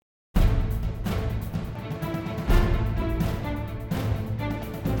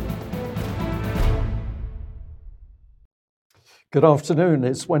Good afternoon.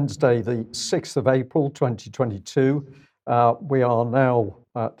 It's Wednesday, the 6th of April, 2022. We are now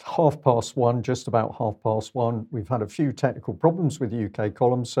at 1:30, just about 1:30. We've had a few technical problems with the UK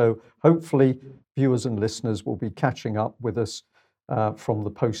column, so hopefully viewers and listeners will be catching up with us from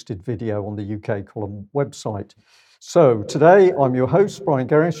the posted video on the UK column website. So today I'm your host, Brian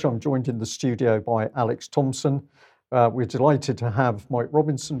Gerrish. I'm joined in the studio by Alex Thompson. We're delighted to have Mike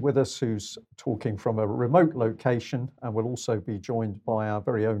Robinson with us, who's talking from a remote location, and we'll also be joined by our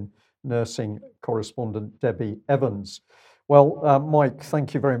very own nursing correspondent, Debbie Evans. Well, Mike,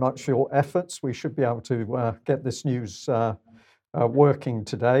 thank you very much for your efforts. We should be able to get this news working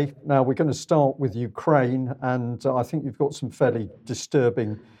today. Now, we're going to start with Ukraine, and I think you've got some fairly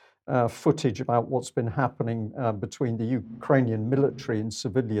disturbing footage about what's been happening between the Ukrainian military and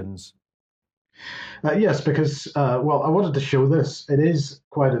civilians. Yes, because I wanted to show this. It is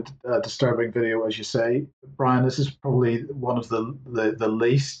quite a disturbing video, as you say, Brian. This is probably one of the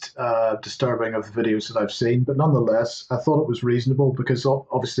least disturbing of the videos that I've seen, but nonetheless, I thought it was reasonable because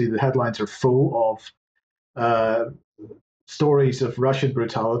obviously the headlines are full of stories of Russian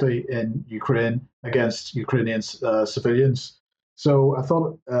brutality in Ukraine against Ukrainian civilians. So I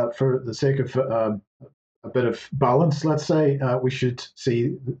thought, for the sake of a bit of balance, let's say, we should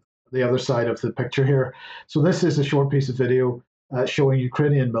see the other side of the picture here. So this is a short piece of video showing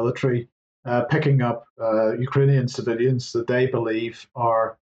Ukrainian military picking up Ukrainian civilians that they believe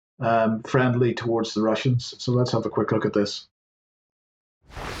are friendly towards the Russians. So let's have a quick look at this.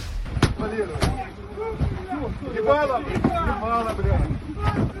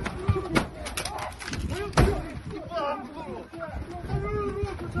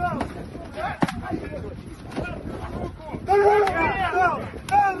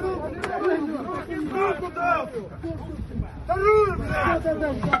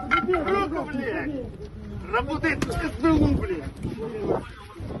 Работает СБУ, блин.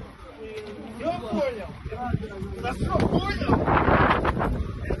 Все понял? Да все понял?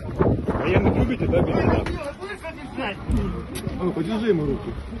 Военных любите, да, бить? Подержи ему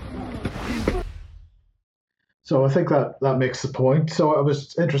руку. So I think that makes the point. So I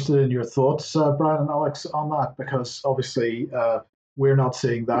was interested in your thoughts, Brian and Alex, on that, because obviously we're not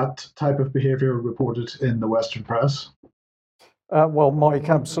seeing that type of behavior reported in the Western press. Well, Mike,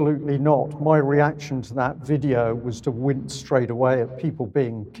 absolutely not. My reaction to that video was to wince straight away at people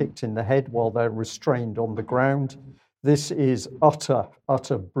being kicked in the head while they're restrained on the ground. This is utter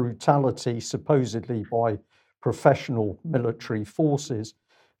brutality, supposedly by professional military forces.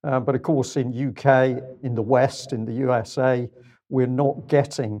 But of course, in UK, in the West, in the USA, we're not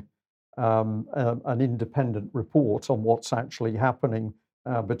getting an independent report on what's actually happening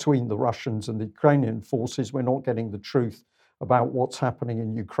between the Russians and the Ukrainian forces. We're not getting the truth about what's happening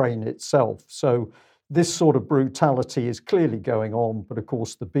in Ukraine itself. So this sort of brutality is clearly going on, but of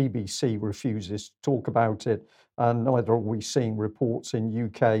course the BBC refuses to talk about it, and neither are we seeing reports in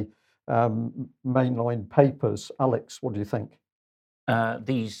UK mainline papers. Alex, what do you think?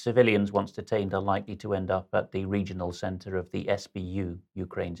 These civilians once detained are likely to end up at the regional centre of the SBU,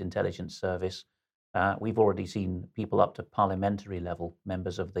 Ukraine's intelligence service. We've already seen people up to parliamentary level,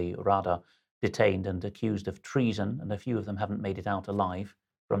 members of the Rada, detained and accused of treason, and a few of them haven't made it out alive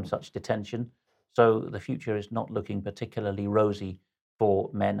from such detention. So the future is not looking particularly rosy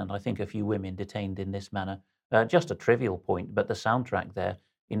for men, and I think a few women detained in this manner. Just a trivial point, but the soundtrack there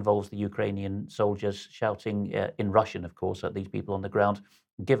involves the Ukrainian soldiers shouting in Russian, of course, at these people on the ground,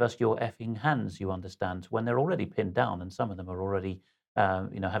 "Give us your effing hands," you understand, when they're already pinned down and some of them are already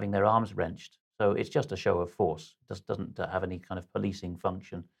having their arms wrenched. So it's just a show of force. It doesn't have any kind of policing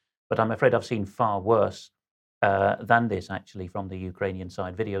function. But I'm afraid I've seen far worse than this, actually, from the Ukrainian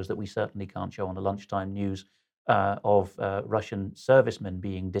side. Videos that we certainly can't show on the lunchtime news of Russian servicemen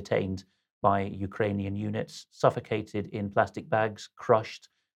being detained by Ukrainian units, suffocated in plastic bags, crushed,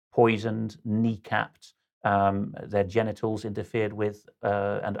 poisoned, kneecapped, their genitals interfered with,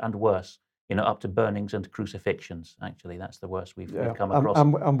 and worse. Up to burnings and crucifixions. Actually, that's the worst we've come across.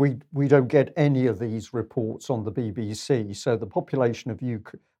 And we don't get any of these reports on the BBC. So the population of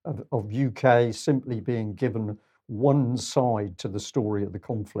UK simply being given one side to the story of the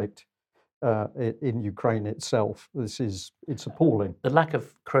conflict in Ukraine itself. It's appalling. The lack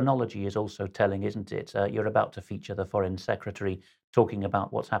of chronology is also telling, isn't it? You're about to feature the Foreign Secretary talking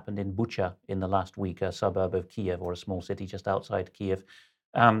about what's happened in Bucha in the last week, a suburb of Kiev or a small city just outside Kiev.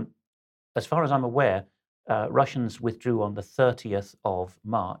 As far as I'm aware, Russians withdrew on the 30th of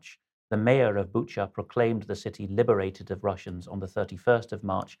March. The mayor of Bucha proclaimed the city liberated of Russians on the 31st of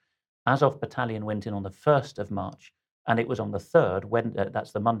March. Azov Battalion went in on the 1st of March, and it was on the 3rd, when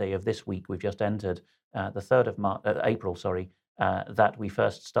that's the Monday of this week we've just entered, the 3rd of April, that we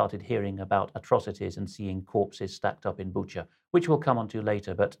first started hearing about atrocities and seeing corpses stacked up in Bucha, which we'll come on to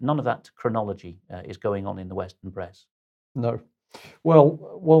later, but none of that chronology is going on in the Western press. No. Well,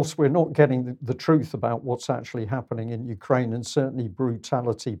 whilst we're not getting the truth about what's actually happening in Ukraine, and certainly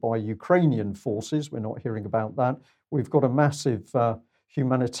brutality by Ukrainian forces, we're not hearing about that. We've got a massive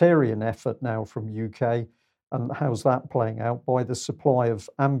humanitarian effort now from UK. And how's that playing out? By the supply of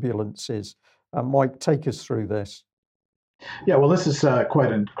ambulances. Mike, take us through this. Yeah, well, this is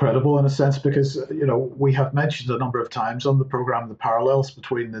quite incredible in a sense because, we have mentioned a number of times on the program the parallels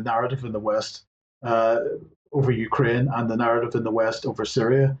between the narrative in the West over Ukraine and the narrative in the West over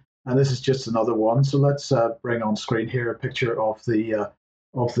Syria. And this is just another one. So let's bring on screen here a picture of the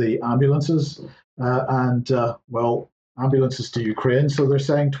ambulances ambulances to Ukraine. So they're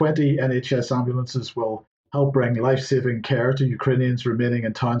saying 20 NHS ambulances will help bring life-saving care to Ukrainians remaining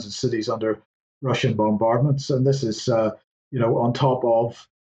in towns and cities under Russian bombardments. And this is on top of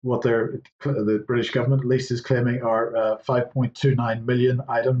what the British government at least is claiming are 5.29 million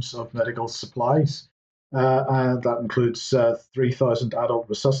items of medical supplies. And that includes 3,000 adult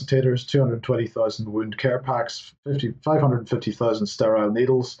resuscitators, 220,000 wound care packs, 550,000 sterile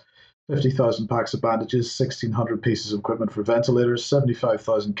needles, 50,000 packs of bandages, 1,600 pieces of equipment for ventilators,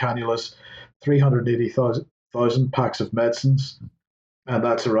 75,000 cannulas, 380,000 packs of medicines. And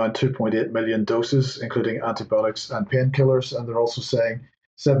that's around 2.8 million doses, including antibiotics and painkillers. And they're also saying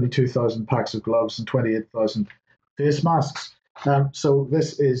 72,000 packs of gloves and 28,000 face masks. So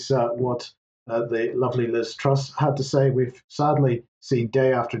this is what the lovely Liz Truss had to say. We've sadly seen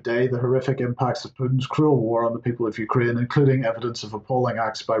day after day the horrific impacts of Putin's cruel war on the people of Ukraine, including evidence of appalling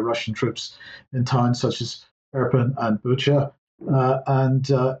acts by Russian troops in towns such as Irpin and Bucha.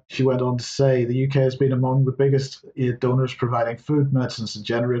 And she went on to say the UK has been among the biggest aid donors, providing food, medicines and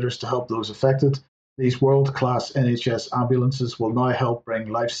generators to help those affected. These world-class NHS ambulances will now help bring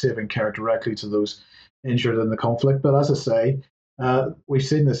life-saving care directly to those injured in the conflict. But as I say, we've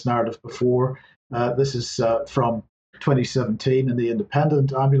seen this narrative before. This is from 2017 in The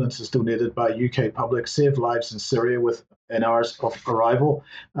Independent. Ambulances donated by UK public saved lives in Syria within hours of arrival.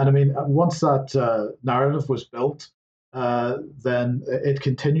 And I mean, once that narrative was built, then it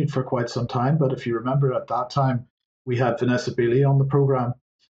continued for quite some time. But if you remember at that time, we had Vanessa Bailey on the program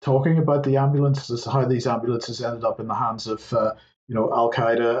talking about the ambulances, how these ambulances ended up in the hands of Al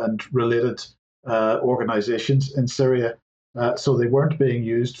Qaeda and related organizations in Syria. So they weren't being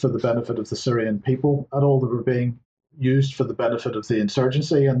used for the benefit of the Syrian people at all. They were being used for the benefit of the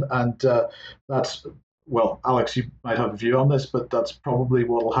insurgency. And that's, well, Alex, you might have a view on this, but that's probably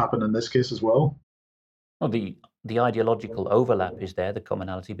what will happen in this case as well. Well, the ideological overlap is there, the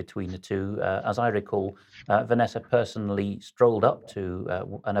commonality between the two. As I recall, Vanessa personally strolled up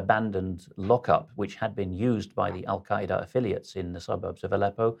to an abandoned lockup, which had been used by the Al Qaeda affiliates in the suburbs of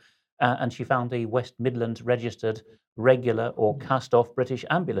Aleppo, and she found a West Midlands registered regular or cast-off British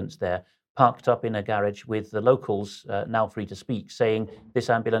ambulance there, parked up in a garage with the locals now free to speak, saying this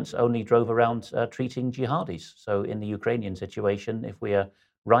ambulance only drove around treating jihadis. So in the Ukrainian situation, if we are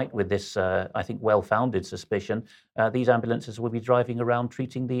right with this, I think, well-founded suspicion, these ambulances will be driving around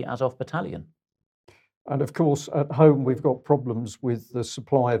treating the Azov battalion. And of course, at home, we've got problems with the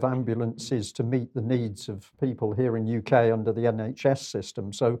supply of ambulances to meet the needs of people here in UK under the NHS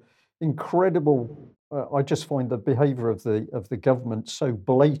system. So incredible. I just find the behaviour of the government so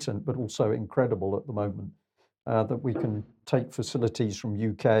blatant, but also incredible at the moment. That we can take facilities from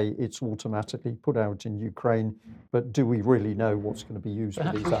UK, it's automatically put out in Ukraine, but do we really know what's going to be used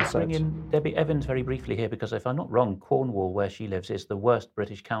for these assets? Bring in Debbie Evans very briefly here, because if I'm not wrong, Cornwall, where she lives, is the worst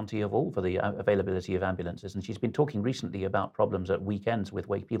British county of all for the availability of ambulances, and she's been talking recently about problems at weekends with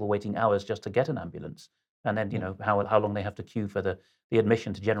people waiting hours just to get an ambulance, and then how long they have to queue for the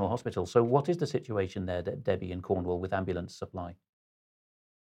admission to General Hospital. So what is the situation there, Debbie, in Cornwall with ambulance supply?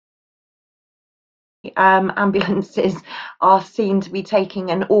 Ambulances are seen to be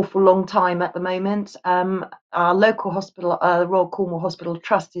taking an awful long time at the moment. Our local hospital, the Royal Cornwall Hospital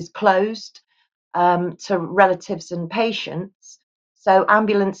Trust, is closed to relatives and patients. So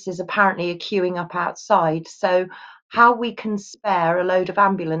ambulances apparently are queuing up outside. So how we can spare a load of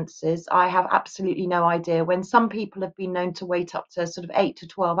ambulances, I have absolutely no idea, when some people have been known to wait up to sort of 8 to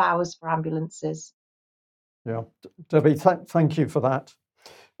 12 hours for ambulances. Yeah, Debbie, thank you for that.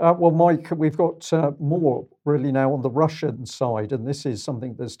 Well, Mike, we've got more really now on the Russian side, and this is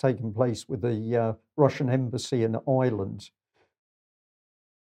something that's taken place with the Russian embassy in Ireland.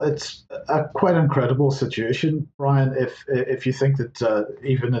 It's a quite incredible situation, Brian, if you think that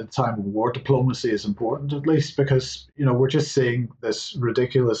even in a time of war, diplomacy is important, at least, because, we're just seeing this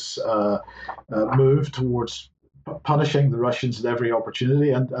ridiculous move towards punishing the Russians at every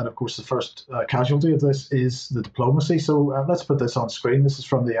opportunity. And of course, the first casualty of this is the diplomacy. So let's put this on screen. This is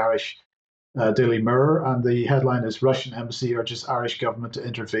from the Irish Daily Mirror, and the headline is Russian Embassy urges Irish government to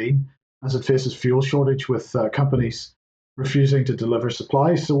intervene as it faces fuel shortage with companies refusing to deliver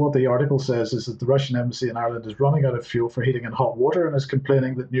supplies. So what the article says is that the Russian Embassy in Ireland is running out of fuel for heating and hot water and is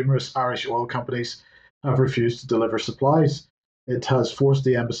complaining that numerous Irish oil companies have refused to deliver supplies. It has forced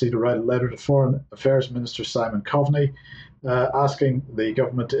the embassy to write a letter to Foreign Affairs Minister Simon Coveney, asking the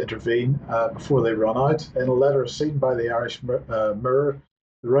government to intervene before they run out. In a letter seen by the Irish Mirror,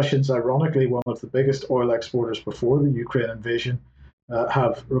 the Russians, ironically one of the biggest oil exporters before the Ukraine invasion,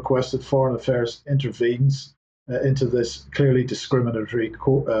 have requested Foreign Affairs intervenes into this clearly discriminatory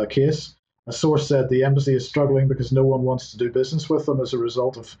case. A source said the embassy is struggling because no one wants to do business with them as a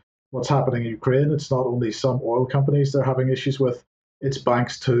result of what's happening in Ukraine. It's not only some oil companies they're having issues with, it's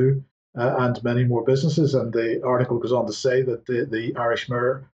banks too, and many more businesses. And the article goes on to say that the Irish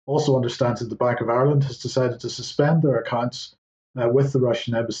Mirror also understands that the Bank of Ireland has decided to suspend their accounts with the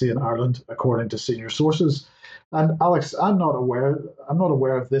Russian embassy in Ireland, according to senior sources. And Alex, I'm not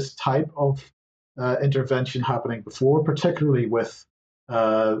aware of this type of intervention happening before, particularly with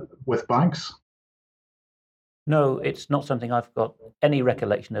banks. No, it's not something I've got any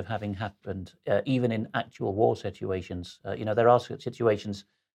recollection of having happened, even in actual war situations. There are situations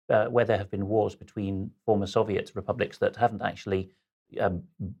where there have been wars between former Soviet republics that haven't actually,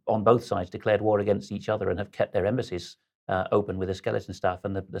 on both sides, declared war against each other and have kept their embassies open with a skeleton staff,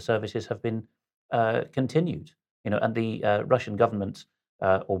 and the services have been continued. And the Russian government,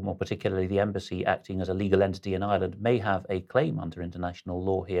 or more particularly the embassy acting as a legal entity in Ireland, may have a claim under international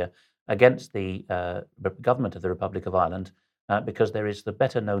law here against the government of the Republic of Ireland, because there is the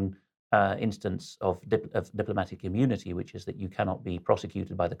better known instance of diplomatic immunity, which is that you cannot be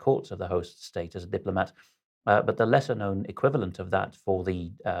prosecuted by the courts of the host state as a diplomat. But the lesser known equivalent of that for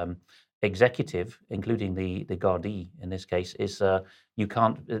the executive, including the Gardaí in this case, is you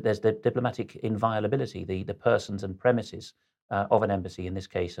can't. There's the diplomatic inviolability. The persons and premises of an embassy, in this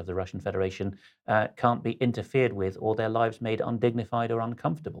case of the Russian Federation, can't be interfered with or their lives made undignified or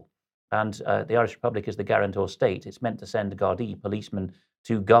uncomfortable. And the Irish Republic is the guarantor state. It's meant to send Gardaí policemen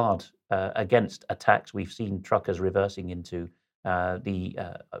to guard against attacks. We've seen truckers reversing into the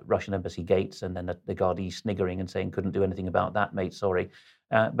Russian embassy gates, and then the Gardaí sniggering and saying, "Couldn't do anything about that, mate. Sorry."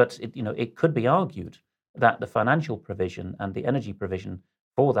 But it could be argued that the financial provision and the energy provision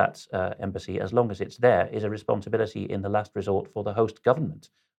for that embassy, as long as it's there, is a responsibility in the last resort for the host government,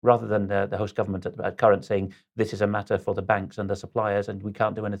 rather than the host government at current saying this is a matter for the banks and the suppliers and we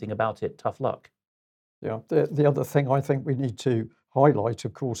can't do anything about it. Tough luck. Yeah, the other thing I think we need to highlight,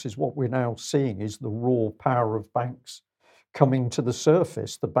 of course, is what we're now seeing is the raw power of banks coming to the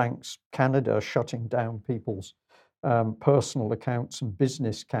surface. The banks, Canada, shutting down people's personal accounts and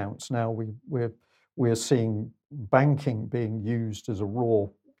business accounts. Now we're seeing banking being used as a raw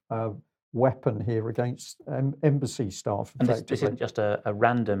weapon here against embassy staff. And this isn't just a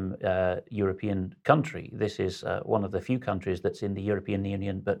random European country. This is one of the few countries that's in the European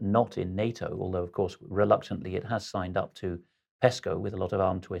Union but not in NATO, although, of course, reluctantly it has signed up to PESCO with a lot of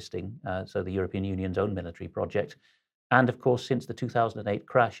arm twisting, so the European Union's own military project. And, of course, since the 2008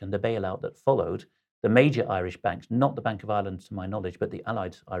 crash and the bailout that followed, the major Irish banks, not the Bank of Ireland to my knowledge, but the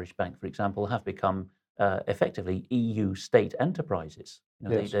Allied Irish Bank, for example, have become effectively EU state enterprises.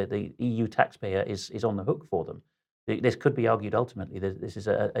 Yes. The EU taxpayer is on the hook for them. This could be argued ultimately that this is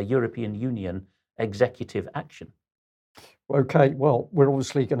a European Union executive action. Okay, well, we're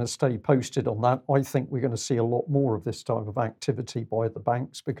obviously going to stay posted on that. I think we're going to see a lot more of this type of activity by the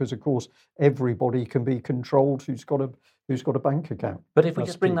banks because, of course, everybody can be controlled who's got a bank account. But if we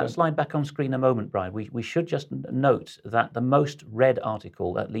just bring that slide back on screen a moment, Brian, we should just note that the most read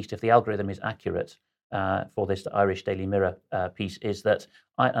article, at least if the algorithm is accurate for this Irish Daily Mirror piece, is that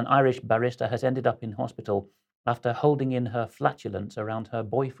an Irish barrister has ended up in hospital after holding in her flatulence around her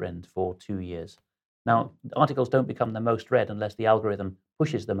boyfriend for 2 years. Now, articles don't become the most read unless the algorithm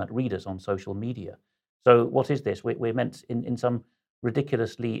pushes them at readers on social media. So what is this? We're meant in some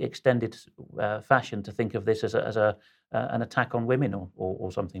ridiculously extended fashion to think of this as an attack on women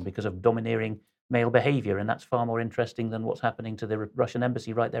or something because of domineering male behaviour, and that's far more interesting than what's happening to the Russian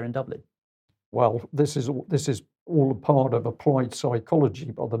embassy right there in Dublin. Well, this is all a part of applied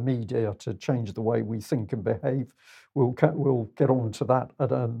psychology by the media to change the way we think and behave. We'll get on to that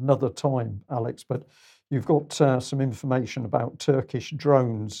at another time, Alex, but you've got some information about Turkish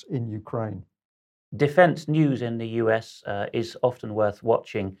drones in Ukraine. Defense news in the US is often worth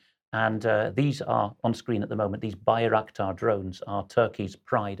watching, and these are on screen at the moment. These Bayraktar drones are Turkey's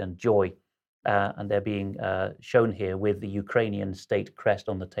pride and joy. and they're being shown here with the Ukrainian state crest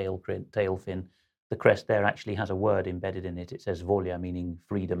on the tail fin. The crest there actually has a word embedded in it. It says Volya, meaning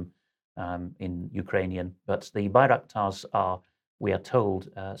freedom in Ukrainian. But the Bayraktars are, we are told,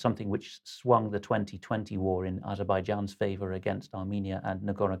 something which swung the 2020 war in Azerbaijan's favor against Armenia and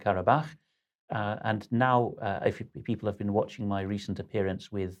Nagorno-Karabakh. And now, if people have been watching my recent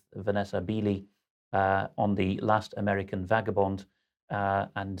appearance with Vanessa Beeley on the Last American Vagabond,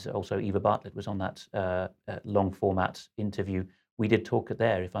 and also Eva Bartlett was on that long format interview. We did talk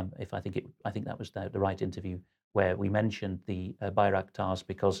there. I think that was the right interview where we mentioned the Bayraktars,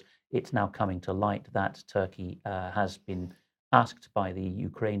 because it's now coming to light that Turkey has been asked by the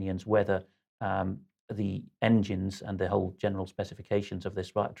Ukrainians whether the engines and the whole general specifications of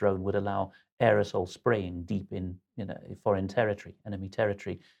this drone would allow aerosol spraying deep in foreign territory, enemy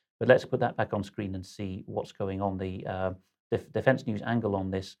territory. But let's put that back on screen and see what's going on. The Defense News angle on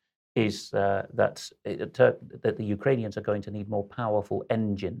this is that the Ukrainians are going to need more powerful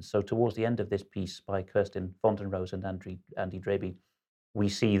engines. So towards the end of this piece by Kirsten Fontenrose and Andy Dreby, we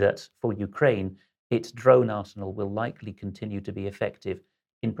see that for Ukraine, its drone arsenal will likely continue to be effective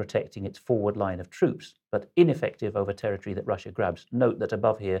in protecting its forward line of troops, but ineffective over territory that Russia grabs. Note that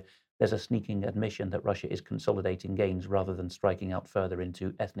above here, there's a sneaking admission that Russia is consolidating gains rather than striking out further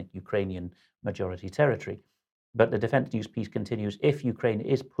into ethnic Ukrainian majority territory. But the Defense News piece continues, if Ukraine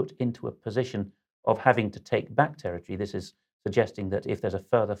is put into a position of having to take back territory, this is suggesting that if there's a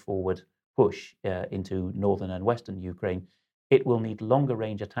further forward push into northern and western Ukraine, it will need longer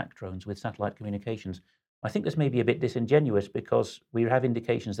range attack drones with satellite communications. I think this may be a bit disingenuous because we have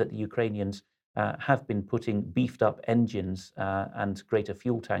indications that the Ukrainians have been putting beefed up engines and greater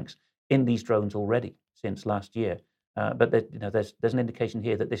fuel tanks in these drones already since last year. But there's an indication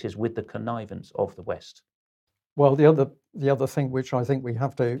here that this is with the connivance of the West. Well, the other thing which I think we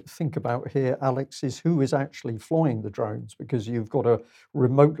have to think about here, Alex, is who is actually flying the drones, because you've got a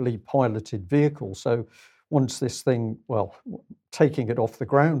remotely piloted vehicle. So once this thing, taking it off the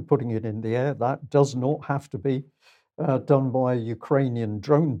ground, putting it in the air, that does not have to be done by a Ukrainian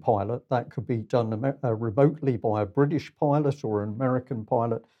drone pilot. That could be done remotely by a British pilot or an American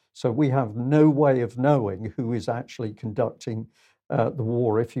pilot. So we have no way of knowing who is actually conducting the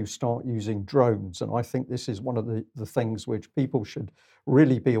war if you start using drones. And I think this is one of the things which people should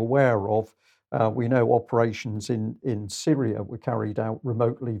really be aware of. We know operations in Syria were carried out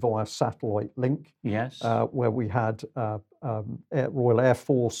remotely via satellite link. Yes. Where we had Royal Air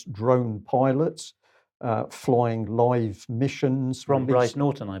Force drone pilots flying live missions. From Bryce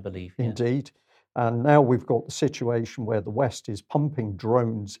Norton, I believe. Indeed. And now we've got the situation where the West is pumping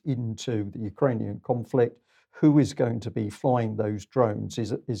drones into the Ukrainian conflict. Who is going to be flying those drones?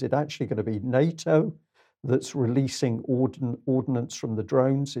 Is it actually going to be NATO that's releasing ordnance from the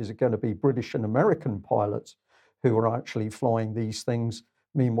drones? Is it going to be British and American pilots who are actually flying these things?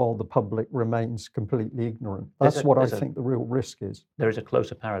 Meanwhile, the public remains completely ignorant. That's what I think the real risk is. There is a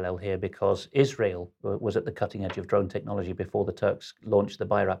closer parallel here because Israel was at the cutting edge of drone technology before the Turks launched the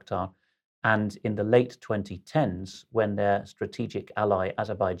Bayraktar. And in the late 2010s, when their strategic ally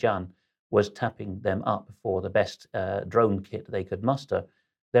Azerbaijan was tapping them up for the best drone kit they could muster,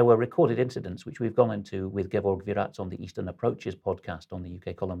 there were recorded incidents, which we've gone into with Georg Viratz on the Eastern Approaches podcast on the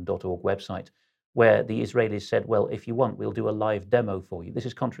ukcolumn.org website, where the Israelis said, well, if you want, we'll do a live demo for you. This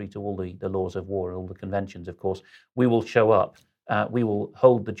is contrary to all the laws of war, all the conventions, of course. We will show up, we will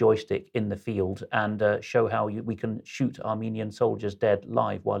hold the joystick in the field and show how we can shoot Armenian soldiers dead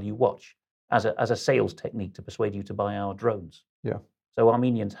live while you watch, as a sales technique to persuade you to buy our drones. Yeah. So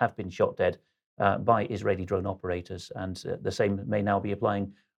Armenians have been shot dead by Israeli drone operators, and the same may now be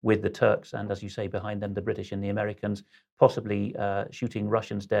applying with the Turks, and as you say, behind them, the British and the Americans, possibly shooting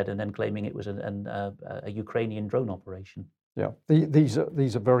Russians dead and then claiming it was a Ukrainian drone operation. Yeah, these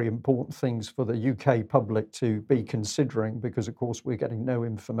are very important things for the UK public to be considering, because, of course, we're getting no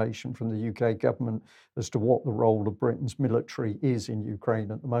information from the UK government as to what the role of Britain's military is in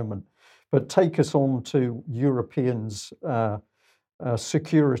Ukraine at the moment. But take us on to Europeans'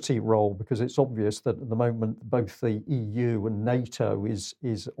 security role, because it's obvious that at the moment both the EU and NATO is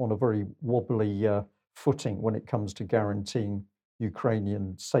on a very wobbly footing when it comes to guaranteeing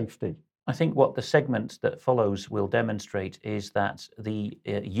Ukrainian safety. I think what the segment that follows will demonstrate is that the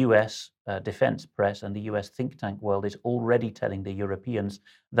US defense press and the US think tank world is already telling the Europeans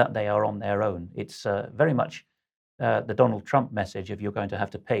that they are on their own. It's very much the Donald Trump message of you're going to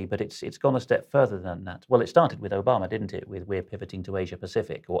have to pay, but it's gone a step further than that. Well, it started with Obama, didn't it? With we're pivoting to Asia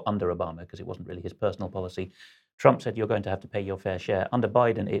Pacific, or under Obama, because it wasn't really his personal policy. Trump said you're going to have to pay your fair share. Under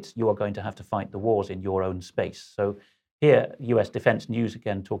Biden, it's you are going to have to fight the wars in your own space. So Here, US Defense News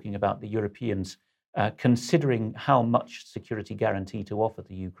again talking about the Europeans considering how much security guarantee to offer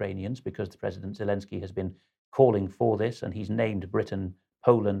the Ukrainians, because the President Zelensky has been calling for this, and he's named Britain,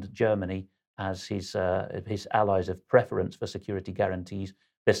 Poland, Germany as his allies of preference for security guarantees.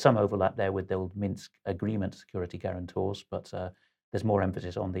 There's some overlap there with the old Minsk agreement security guarantors, but there's more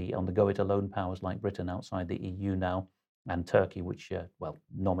emphasis on the go-it-alone powers like Britain outside the EU now, and Turkey, which, well,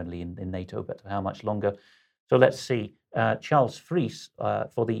 nominally in NATO, but how much longer? So let's see. Charles Friess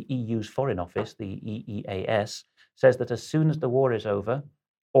for the EU's Foreign Office, the EEAS, says that as soon as the war is over,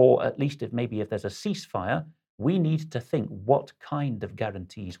 or at least if there's a ceasefire, we need to think what kind of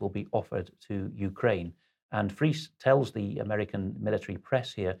guarantees will be offered to Ukraine. And Friess tells the American military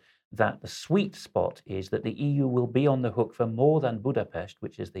press here that the sweet spot is that the EU will be on the hook for more than Budapest,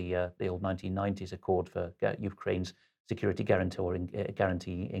 which is the old 1990s accord for Ukraine's security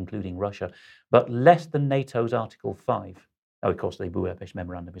guarantee, including Russia, but less than NATO's Article 5. Oh, of course, the Budapest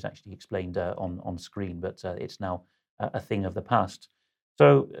Memorandum is actually explained on screen, but it's now a thing of the past.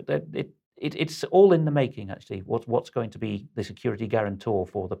 So it's all in the making, actually. What's going to be the security guarantor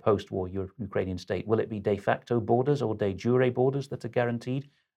for the post-war Ukrainian state? Will it be de facto borders or de jure borders that are guaranteed?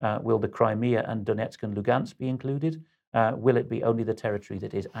 Will the Crimea and Donetsk and Lugansk be included? Will it be only the territory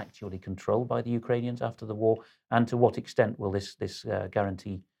that is actually controlled by the Ukrainians after the war? And to what extent will this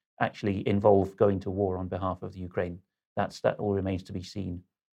guarantee actually involve going to war on behalf of the Ukraine? That all remains to be seen.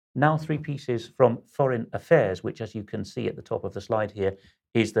 Now, three pieces from Foreign Affairs, which, as you can see at the top of the slide here,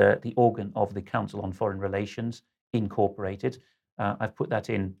 is the organ of the Council on Foreign Relations, Incorporated. I've put that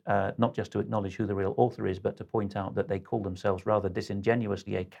in not just to acknowledge who the real author is, but to point out that they call themselves rather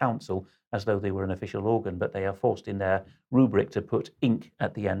disingenuously a council, as though they were an official organ, but they are forced in their rubric to put Inc.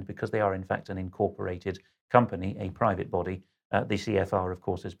 at the end because they are in fact an incorporated company, a private body. The CFR, of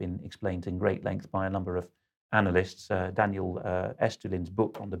course, has been explained in great length by a number of analysts. Daniel Estulin's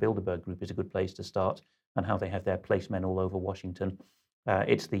book on the Bilderberg Group is a good place to start, and how they have their placemen all over Washington.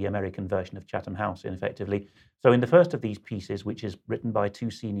 It's the American version of Chatham House, effectively. So in the first of these pieces, which is written by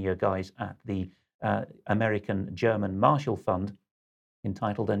two senior guys at the American-German Marshall Fund,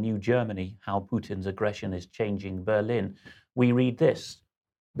 entitled A New Germany, How Putin's Aggression is Changing Berlin, we read this,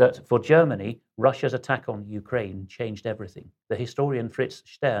 that for Germany, Russia's attack on Ukraine changed everything. The historian Fritz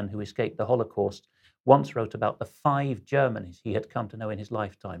Stern, who escaped the Holocaust, once wrote about the 5 Germanys he had come to know in his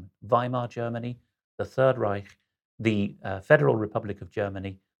lifetime: Weimar Germany, the Third Reich, the Federal Republic of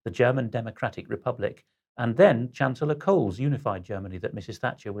Germany, the German Democratic Republic, and then Chancellor Kohl's unified Germany that Mrs.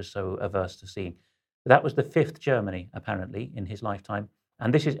 Thatcher was so averse to seeing. That was the 5th Germany, apparently, in his lifetime.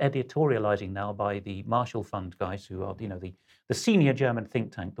 And this is editorializing now by the Marshall Fund guys, who are, the senior German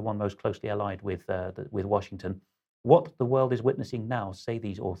think tank, the one most closely allied with Washington. What the world is witnessing now, say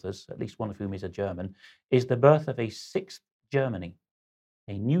these authors, at least one of whom is a German, is the birth of a 6th Germany,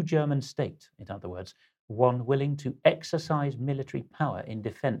 a new German state, in other words, one willing to exercise military power in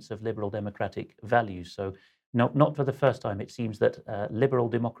defense of liberal democratic values. So not for the first time, it seems that liberal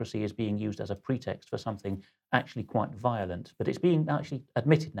democracy is being used as a pretext for something actually quite violent, but it's being actually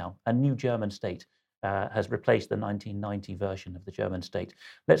admitted now. A new German state has replaced the 1990 version of the German state.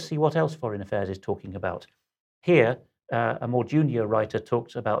 Let's see what else Foreign Affairs is talking about. Here, a more junior writer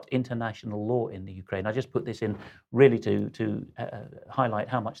talks about international law in the Ukraine. I just put this in really to highlight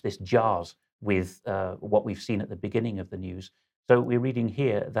how much this jars with what we've seen at the beginning of the news. So we're reading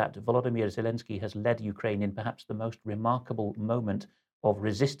here that Volodymyr Zelensky has led Ukraine in perhaps the most remarkable moment of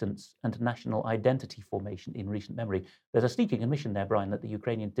resistance and national identity formation in recent memory. There's a sneaking admission there, Brian, that the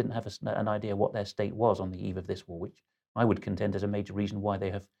Ukrainians didn't have an idea what their state was on the eve of this war, which I would contend is a major reason why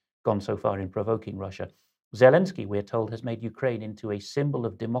they have gone so far in provoking Russia. Zelensky, we're told, has made Ukraine into a symbol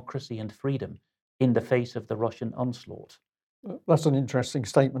of democracy and freedom in the face of the Russian onslaught. That's an interesting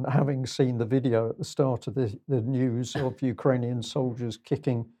statement, having seen the video at the start of the news of Ukrainian soldiers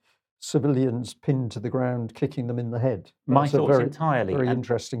kicking civilians pinned to the ground, kicking them in the head. My That's thoughts a very, entirely. very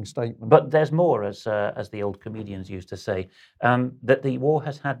interesting statement. But there's more, as the old comedians used to say, that the war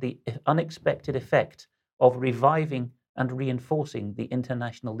has had the unexpected effect of reviving and reinforcing the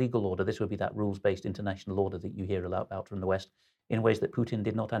international legal order. This would be that rules-based international order that you hear about from the West, in ways that Putin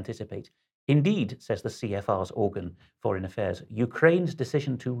did not anticipate. Indeed, says the CFR's organ, Foreign Affairs, Ukraine's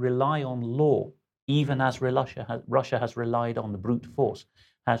decision to rely on law, even as Russia has relied on the brute force,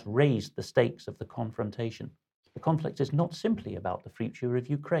 has raised the stakes of the confrontation. The conflict is not simply about the future of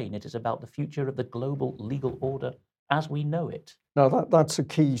Ukraine, it is about the future of the global legal order as we know it. No, that's a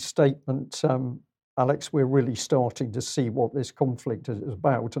key statement, Alex. We're really starting to see what this conflict is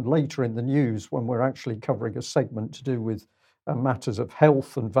about. And later in the news, when we're actually covering a segment to do with matters of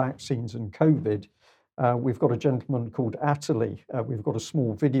health and vaccines and COVID, We've got a gentleman called Atterley. We've got a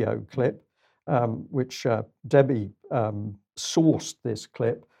small video clip, which Debbie sourced this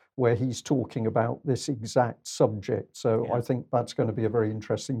clip, where he's talking about this exact subject. So Yeah. I think that's going to be a very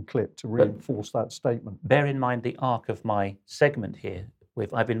interesting clip to reinforce that statement. Bear in mind the arc of my segment here.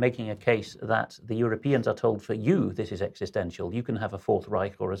 I've been making a case that the Europeans are told, for you, this is existential. You can have a Fourth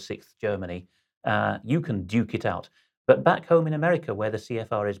Reich or a Sixth Germany. You can duke it out. But back home in America, where the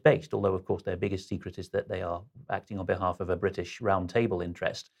CFR is based, although of course their biggest secret is that they are acting on behalf of a British round table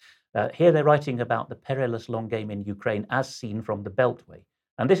interest, here they're writing about the perilous long game in Ukraine as seen from the Beltway.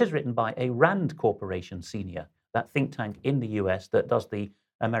 And this is written by a Rand Corporation senior, that think tank in the US that does the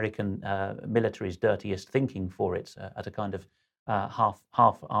American military's dirtiest thinking for it at a kind of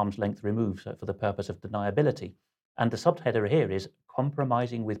half arm's length remove for the purpose of deniability. And the subheader here is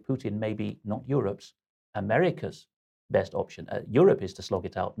compromising with Putin may be not Europe's, America's best option. Europe is to slog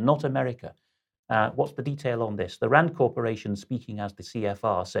it out, not America. What's the detail on this? The Rand Corporation, speaking as the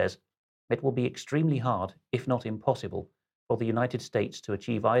CFR, says it will be extremely hard, if not impossible, for the United States to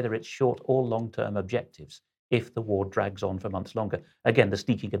achieve either its short or long-term objectives if the war drags on for months longer. Again, the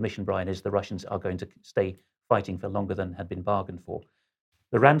sneaking admission, Brian, is the Russians are going to stay fighting for longer than had been bargained for.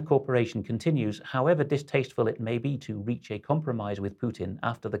 The Rand Corporation continues, however distasteful it may be to reach a compromise with Putin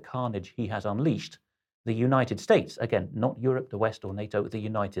after the carnage he has unleashed, the United States, again, not Europe, the West, or NATO, the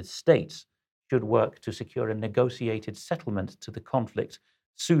United States, should work to secure a negotiated settlement to the conflict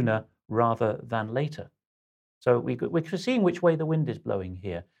sooner rather than later. So we're seeing which way the wind is blowing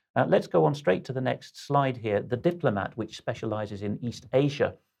here. Let's go on straight to the next slide here. The Diplomat, which specializes in East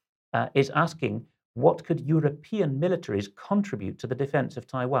Asia, is asking, what could European militaries contribute to the defense of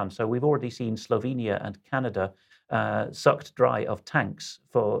Taiwan? So we've already seen Slovenia and Canada sucked dry of tanks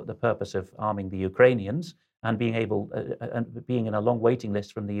for the purpose of arming the Ukrainians and being in a long waiting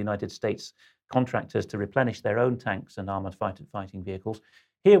list from the United States contractors to replenish their own tanks and armored fighting vehicles.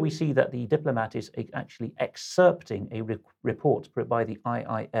 Here we see that the Diplomat is actually excerpting a report by the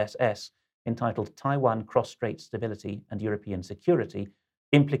IISS entitled Taiwan Cross-Strait Stability and European Security,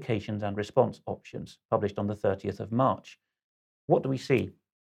 Implications and Response Options, published on the 30th of March. What do we see?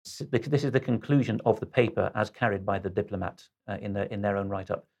 This is the conclusion of the paper as carried by the Diplomat in their own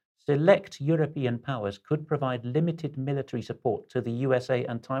write-up. Select European powers could provide limited military support to the USA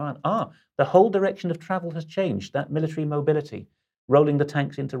and Taiwan. The whole direction of travel has changed, that military mobility, rolling the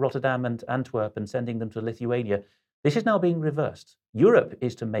tanks into Rotterdam and Antwerp and sending them to Lithuania. This is now being reversed. Europe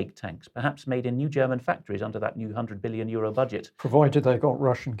is to make tanks, perhaps made in new German factories under that new €100 billion budget. Provided they got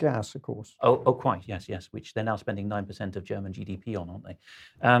Russian gas, of course. Oh, quite, yes, which they're now spending 9% of German GDP on, aren't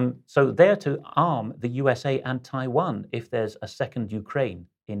they? So they're to arm the USA and Taiwan if there's a second Ukraine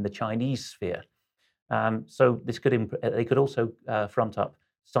in the Chinese sphere. So this they could also front up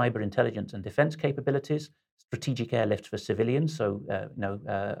cyber intelligence and defense capabilities, strategic airlift for civilians. So,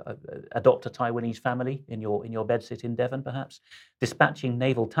 adopt a Taiwanese family in your bedsit in Devon, perhaps. Dispatching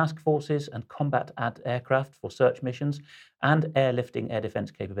naval task forces and combat aircraft for search missions, and airlifting air defense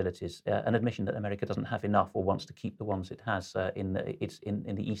capabilities. An admission that America doesn't have enough or wants to keep the ones it has in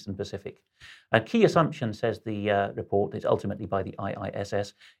the Eastern Pacific. A key assumption, says the report, is ultimately by the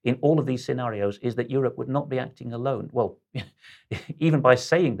IISS, in all of these scenarios, is that Europe would not be acting alone. Well, even by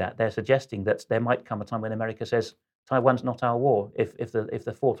saying that, they're suggesting that there might come a time when America says, Taiwan's not our war. If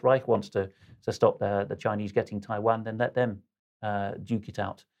the Fourth Reich wants to stop the Chinese getting Taiwan, then let them duke it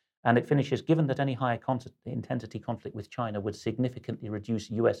out. And it finishes, given that any higher intensity conflict with China would significantly reduce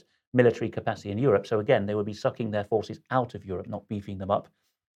US military capacity in Europe. So again, they would be sucking their forces out of Europe, not beefing them up.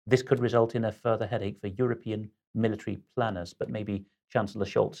 This could result in a further headache for European military planners, but maybe Chancellor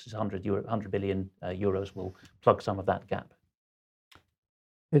Scholz's 100 billion euros will plug some of that gap.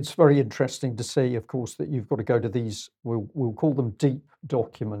 It's very interesting to see, of course, that you've got to go to these, we'll call them deep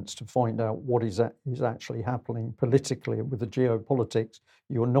documents, to find out what is actually happening politically and with the geopolitics.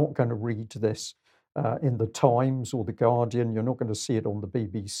 You're not going to read this in the Times or the Guardian. You're not going to see it on the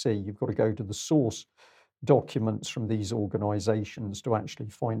BBC. You've got to go to the source documents from these organisations to actually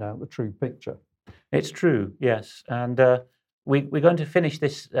find out the true picture. It's true, yes. And we're going to finish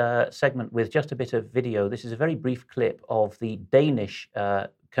this segment with just a bit of video. This is a very brief clip of the Danish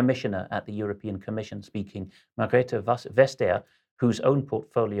commissioner at the European Commission speaking, Margrethe Vestager, whose own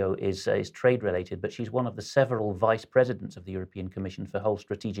portfolio is trade-related, but she's one of the several vice presidents of the European Commission for whole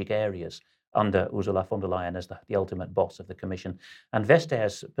strategic areas under Ursula von der Leyen as the ultimate boss of the Commission. And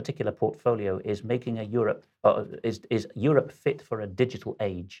Vestager's particular portfolio is making is Europe fit for a digital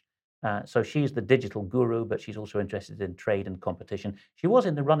age. So she's the digital guru, but she's also interested in trade and competition. She was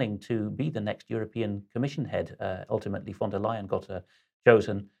in the running to be the next European Commission head. Ultimately, von der Leyen got her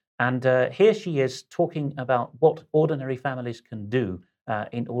chosen. And here she is talking about what ordinary families can do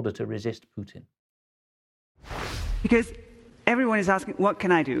in order to resist Putin. Because everyone is asking, what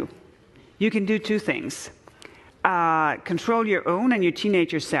can I do? You can do two things. Control your own and your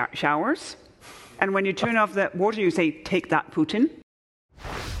teenager showers. And when you turn off the water, you say, take that, Putin.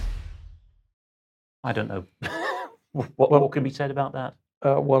 I don't know. What can be said about that?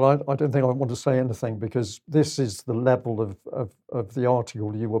 Well, I don't think I want to say anything because this is the level of the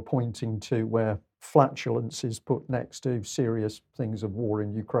article you were pointing to where flatulence is put next to serious things of war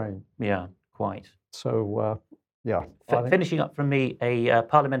in Ukraine. Yeah, quite. So, yeah. Finishing up from me, a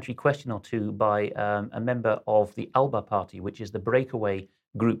parliamentary question or two by a member of the Alba Party, which is the breakaway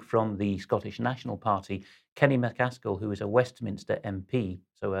group from the Scottish National Party, Kenny MacAskill, who is a Westminster MP,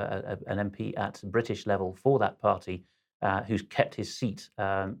 so an MP at British level for that party, who's kept his seat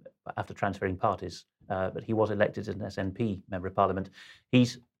after transferring parties, but he was elected as an SNP Member of Parliament.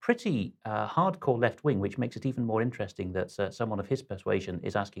 He's pretty hardcore left-wing, which makes it even more interesting that someone of his persuasion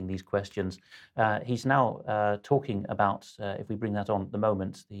is asking these questions. He's now talking about, if we bring that on at the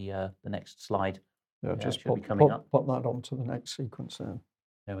moment, the next slide. Yeah, just pop that on to the next sequence there.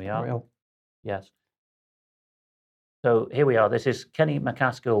 There we are. Yes. So here we are. This is Kenny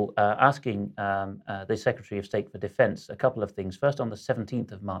MacAskill asking the Secretary of State for Defence a couple of things. First, on the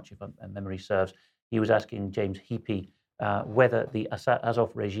 17th of March, if memory serves, he was asking James Heapy whether the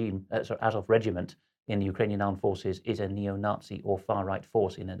Azov regiment in the Ukrainian armed forces is a neo-Nazi or far-right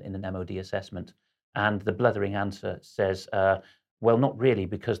force in an MOD assessment. And the blithering answer says, well, not really,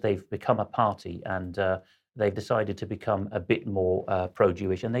 because they've become a party and they've decided to become a bit more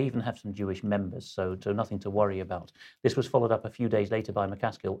pro-Jewish, and they even have some Jewish members, so nothing to worry about. This was followed up a few days later by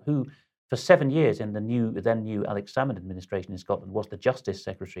MacAskill, who for 7 years in the then new Alex Salmond administration in Scotland was the Justice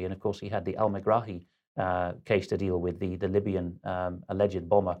Secretary, and of course he had the Al-Megrahi case to deal with, the Libyan alleged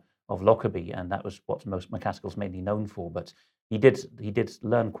bomber of Lockerbie, and that was what MacAskill's mainly known for. But he did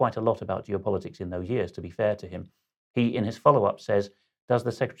learn quite a lot about geopolitics in those years, to be fair to him. He, in his follow-up, says, does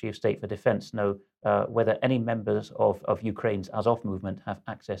the Secretary of State for Defence know whether any members of Ukraine's Azov movement have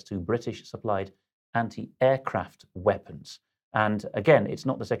access to British-supplied anti-aircraft weapons? And again, it's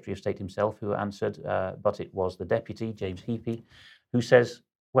not the Secretary of State himself who answered, but it was the Deputy, James Heapy, who says,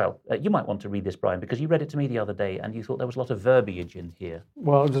 well, you might want to read this, Brian, because you read it to me the other day and you thought there was a lot of verbiage in here.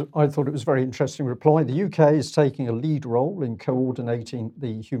 Well, I thought it was a very interesting reply. The UK is taking a lead role in coordinating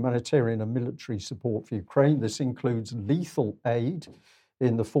the humanitarian and military support for Ukraine. This includes lethal aid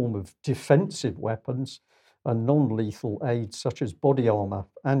in the form of defensive weapons and non-lethal aid such as body armour.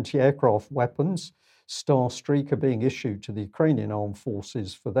 Anti-aircraft weapons, Starstreak, are being issued to the Ukrainian armed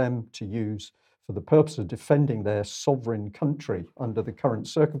forces for them to use for the purpose of defending their sovereign country. Under the current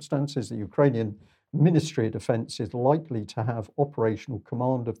circumstances, the Ukrainian Ministry of Defence is likely to have operational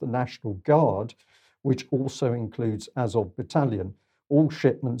command of the National Guard, which also includes Azov Battalion. All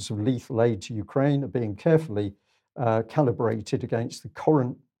shipments of lethal aid to Ukraine are being carefully calibrated against the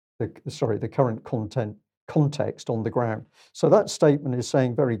current context on the ground. So that statement is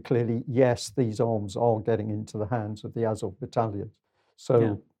saying very clearly, yes, these arms are getting into the hands of the Azov Battalion. So.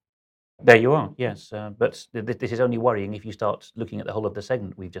 Yeah. There you are, yes. But this is only worrying if you start looking at the whole of the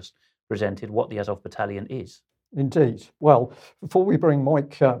segment we've just presented, what the Azov Battalion is. Indeed. Well, before we bring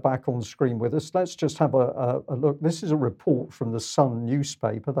Mike back on screen with us, let's just have a look. This is a report from the Sun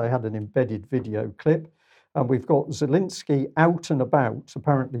newspaper. They had an embedded video clip. And we've got Zelensky out and about,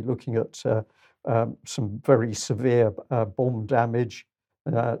 apparently looking at some very severe bomb damage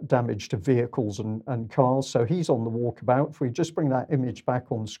to vehicles and cars. So he's on the walkabout. If we just bring that image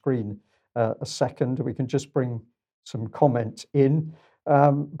back on screen a second, we can just bring some comment in.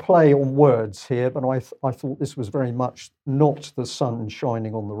 Play on words here, but I thought this was very much not the sun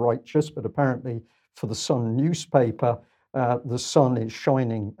shining on the righteous, but apparently for the Sun newspaper, the sun is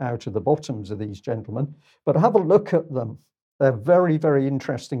shining out of the bottoms of these gentlemen. But have a look at them. They're a very, very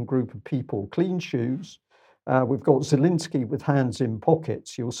interesting group of people. Clean shoes. We've got Zelensky with hands in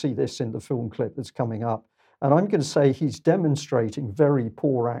pockets. You'll see this in the film clip that's coming up. And I'm going to say he's demonstrating very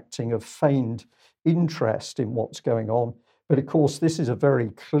poor acting of feigned interest in what's going on. But of course, this is a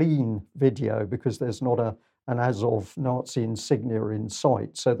very clean video because there's not an Azov Nazi insignia in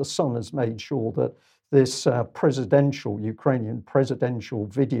sight. So the Sun has made sure that this Ukrainian presidential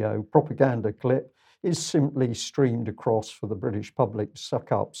video propaganda clip is simply streamed across for the British public to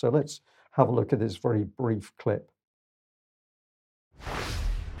suck up. So let's have a look at this very brief clip.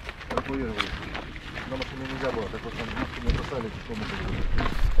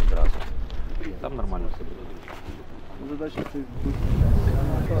 Там нормально.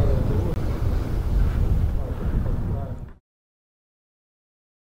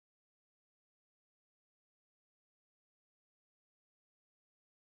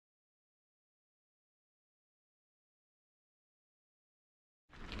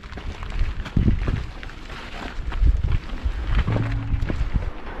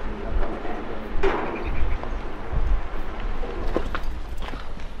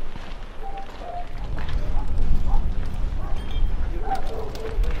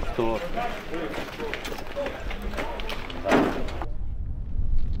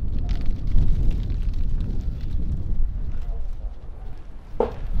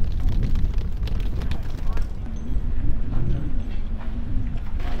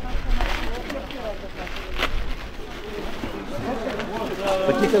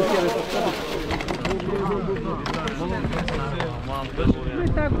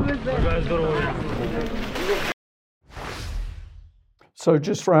 So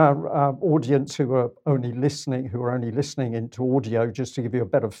just for our audience who are only listening into audio, just to give you a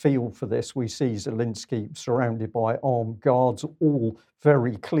better feel for this, we see Zelensky surrounded by armed guards, all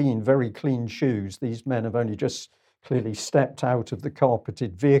very clean shoes. These men have only just clearly stepped out of the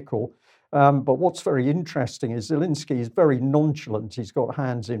carpeted vehicle. But what's very interesting is Zelensky is very nonchalant. He's got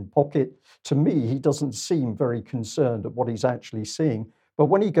hands in pocket. To me, he doesn't seem very concerned at what he's actually seeing. But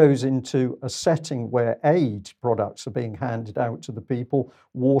when he goes into a setting where aid products are being handed out to the people,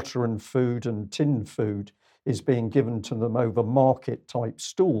 water and food and tinned food is being given to them over market type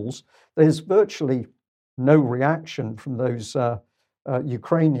stalls, there's virtually no reaction from those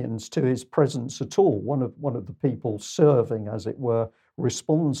Ukrainians to his presence at all. One of the people serving, as it were,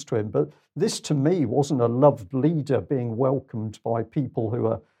 responds to him. But this, to me, wasn't a loved leader being welcomed by people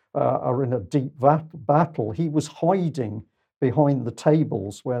who are in a deep battle. He was hiding behind the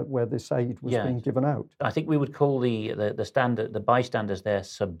tables where this aid was being given out. I think we would call the bystanders there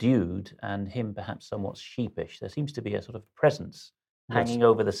subdued, and him perhaps somewhat sheepish. There seems to be a sort of presence hanging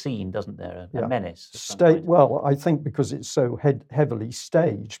over the scene, doesn't there? A menace. Well, I think because it's so heavily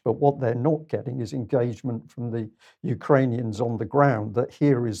staged, but what they're not getting is engagement from the Ukrainians on the ground, that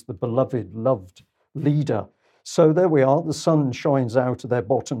here is the beloved, loved leader. So there we are. The sun shines out of their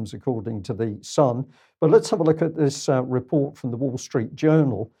bottoms, according to the Sun. But let's have a look at this report from the Wall Street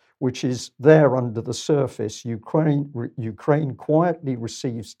Journal, which is there under the surface. Ukraine quietly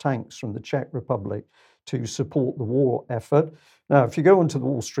receives tanks from the Czech Republic to support the war effort. Now, if you go onto the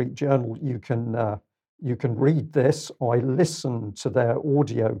Wall Street Journal, you can read this. I listened to their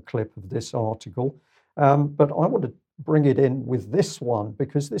audio clip of this article, but I want to bring it in with this one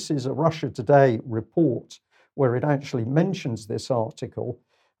because this is a Russia Today report where it actually mentions this article.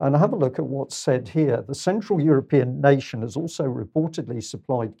 And have a look at what's said here. The Central European nation has also reportedly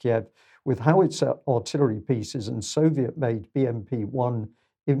supplied Kiev with howitzer artillery pieces and Soviet-made BMP-1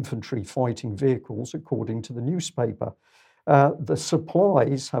 infantry fighting vehicles, according to the newspaper. The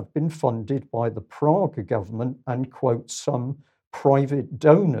supplies have been funded by the Prague government and, quote, some private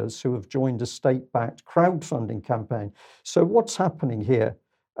donors who have joined a state-backed crowdfunding campaign. So what's happening here,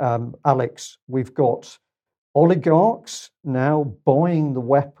 Alex? We've got oligarchs now buying the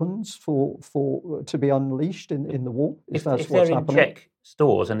weapons to be unleashed in the war. If they're in Czech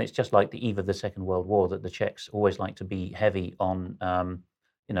stores, and it's just like the eve of the Second World War, that the Czechs always like to be heavy on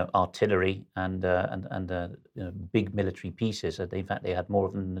artillery and big military pieces. In fact, they had more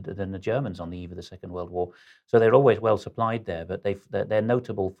than the Germans on the eve of the Second World War. So they're always well supplied there, but they're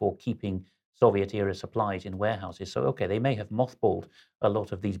notable for keeping Soviet-era supplies in warehouses. So, okay, they may have mothballed a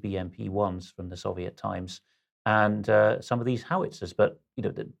lot of these BMP-1s from the Soviet times and some of these howitzers, but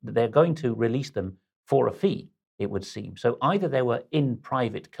they're going to release them for a fee, it would seem. So either they were in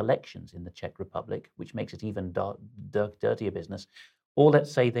private collections in the Czech Republic, which makes it even dirtier business, or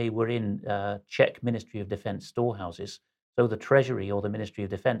let's say they were in Czech Ministry of Defense storehouses. So the Treasury or the Ministry of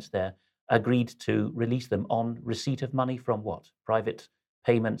Defense there agreed to release them on receipt of money from what? Private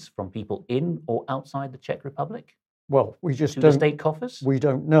payments from people in or outside the Czech Republic? Well, we just to don't. The state coffers? We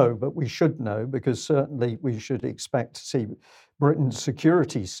don't know, but we should know, because certainly we should expect to see Britain's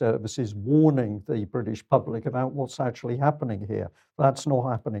security services warning the British public about what's actually happening here. That's not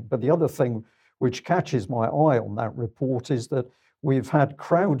happening. But the other thing which catches my eye on that report is that we've had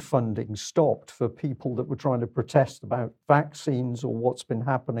crowdfunding stopped for people that were trying to protest about vaccines or what's been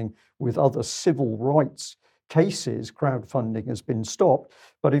happening with other civil rights cases. Crowdfunding has been stopped.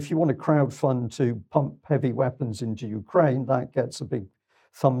 But if you want to crowdfund to pump heavy weapons into Ukraine, that gets a big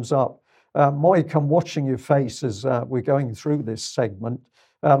thumbs up. Mike, I'm watching your face as we're going through this segment.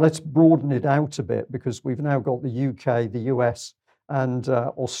 Let's broaden it out a bit, because we've now got the UK, the US, and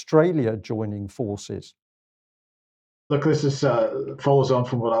Australia joining forces. Look, this is follows on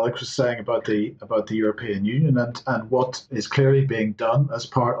from what Alex was saying about the European Union and what is clearly being done as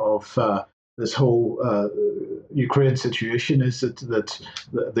part of this whole Ukraine situation is that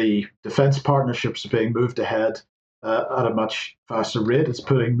the defence partnerships are being moved ahead at a much faster rate. It's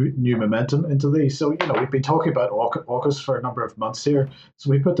putting new momentum into these. So, we've been talking about AUKUS for a number of months here. So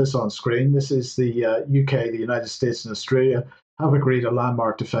we put this on screen. This is the UK, the United States and Australia have agreed a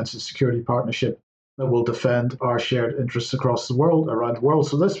landmark defence and security partnership that will defend our shared interests across the world, around the world.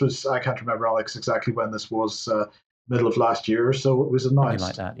 So this was, I can't remember, Alex, exactly when this was, middle of last year or so it was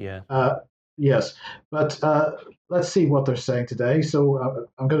announced. Something like that, yeah. Yes, but let's see what they're saying today. So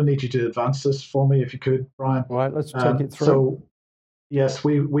I'm going to need you to advance this for me, if you could, Brian. Right, let's take it through. So, Yes,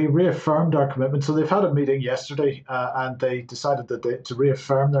 we reaffirmed our commitment. So they've had a meeting yesterday, and they decided to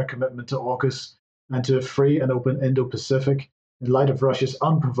reaffirm their commitment to AUKUS and to a free and open Indo-Pacific in light of Russia's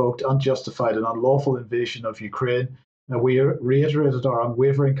unprovoked, unjustified, and unlawful invasion of Ukraine. We reiterated our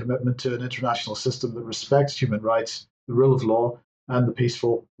unwavering commitment to an international system that respects human rights, the rule of law, and the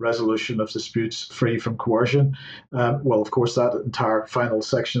peaceful resolution of disputes free from coercion. Well, of course, that entire final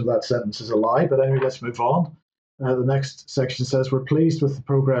section of that sentence is a lie, but anyway, let's move on. The next section says, we're pleased with the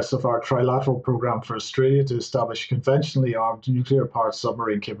progress of our trilateral program for Australia to establish conventionally armed nuclear-powered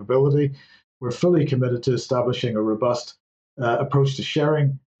submarine capability. We're fully committed to establishing a robust approach to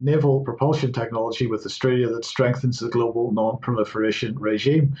sharing naval propulsion technology with Australia that strengthens the global non-proliferation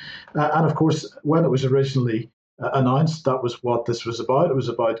regime. And of course, when it was originally announced, that was what this was about. It was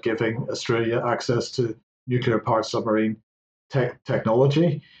about giving Australia access to nuclear-powered submarine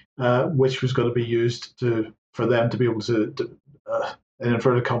technology, which was going to be used for them to be able to in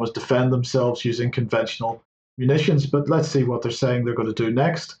inverted commas, defend themselves using conventional munitions. But let's see what they're saying they're going to do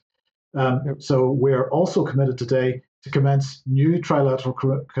next. So we're also committed today to commence new trilateral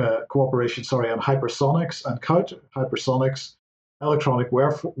cooperation on hypersonics and counter-hypersonics, electronic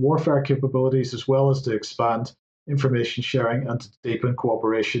warfare capabilities, as well as to expand information sharing and to deepen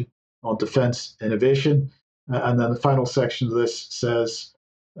cooperation on defense innovation. And then the final section of this says,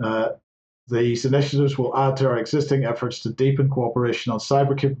 these initiatives will add to our existing efforts to deepen cooperation on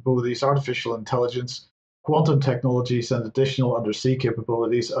cyber capabilities, artificial intelligence, quantum technologies, and additional undersea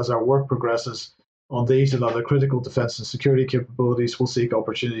capabilities. As our work progresses on these and other critical defense and security capabilities, we'll seek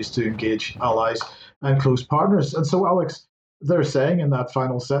opportunities to engage allies and close partners. And so, Alex, they're saying in that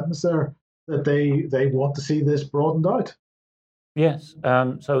final sentence there that they want to see this broadened out. Yes,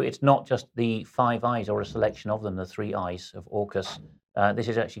 so it's not just the Five Eyes or a selection of them, the Three Eyes of AUKUS. This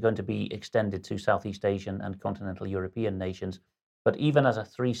is actually going to be extended to Southeast Asian and continental European nations. But even as a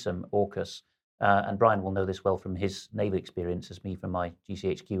threesome AUKUS, and Brian will know this well from his naval experience as me from my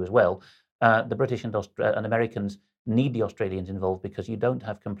GCHQ as well, the British and Americans need the Australians involved because you don't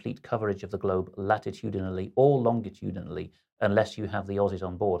have complete coverage of the globe latitudinally or longitudinally unless you have the Aussies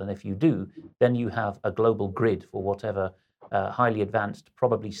on board. And if you do, then you have a global grid for whatever highly advanced,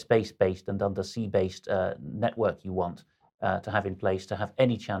 probably space-based and undersea-based network you want to have in place to have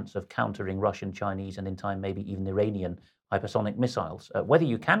any chance of countering Russian, Chinese, and in time maybe even Iranian hypersonic missiles. Whether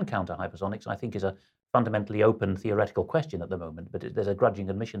you can counter hypersonics, I think, is a fundamentally open theoretical question at the moment, but there's a grudging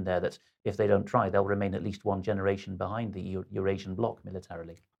admission there that if they don't try, they'll remain at least one generation behind the Eurasian bloc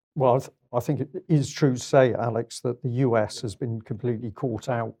militarily. Well, I think it is true to say, Alex, that the US has been completely caught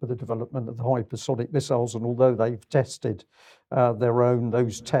out with the development of the hypersonic missiles, and although they've tested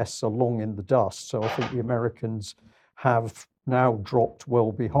those tests are long in the dust. So I think the Americans have now dropped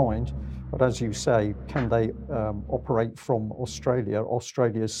well behind. But as you say, can they operate from Australia?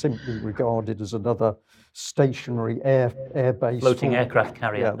 Australia is simply regarded as another stationary air base. Floating aircraft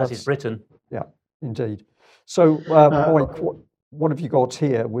carrier, as is Britain. Yeah, indeed. So, Mike, what have you got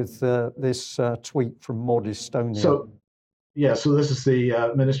here with this tweet from Mod Estonia? So this is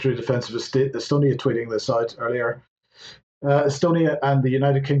the Ministry of Defence of Estonia tweeting this out earlier. Estonia and the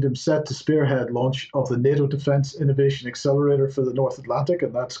United Kingdom set to spearhead launch of the NATO Defence Innovation Accelerator for the North Atlantic,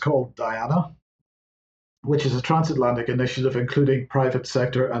 and that's called DIANA, which is a transatlantic initiative including private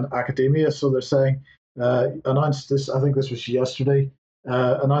sector and academia. So they're saying, announced this, I think this was yesterday,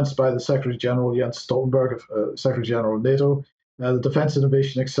 announced by the Secretary General Jens Stoltenberg, Secretary General of NATO. The Defence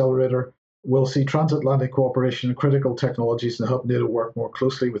Innovation Accelerator will see transatlantic cooperation in critical technologies and help NATO work more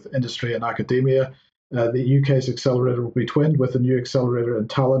closely with industry and academia. The UK's accelerator will be twinned with a new accelerator in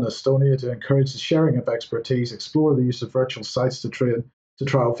Tallinn, Estonia, to encourage the sharing of expertise, explore the use of virtual sites to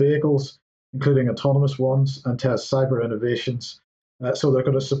trial vehicles, including autonomous ones, and test cyber innovations. So they're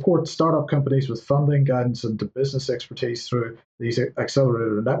going to support startup companies with funding, guidance, and business expertise through these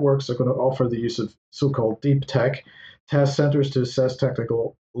accelerator networks. They're going to offer the use of so-called deep tech test centers to assess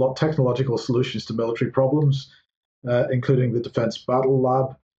technological solutions to military problems, including the Defence Battle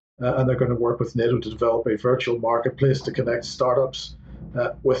Lab. And they're going to work with NATO to develop a virtual marketplace to connect startups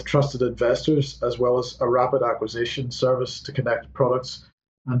with trusted investors, as well as a rapid acquisition service to connect products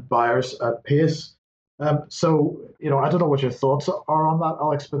and buyers at pace. So, I don't know what your thoughts are on that,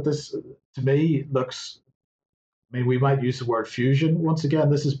 Alex, but this, to me, looks, we might use the word fusion. Once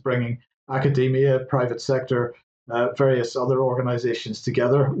again, this is bringing academia, private sector, various other organizations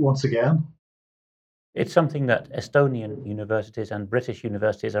together once again. It's something that Estonian universities and British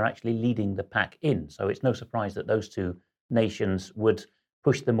universities are actually leading the pack in. So it's no surprise that those two nations would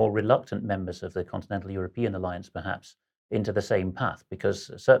push the more reluctant members of the continental European alliance, perhaps, into the same path, because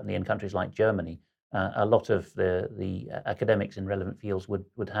certainly in countries like Germany, a lot of the academics in relevant fields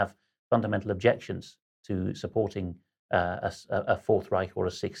would have fundamental objections to supporting a Fourth Reich or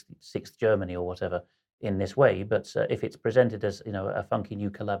a sixth Germany or whatever in this way. But if it's presented as a funky new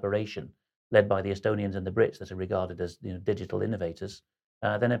collaboration led by the Estonians and the Brits that are regarded as digital innovators,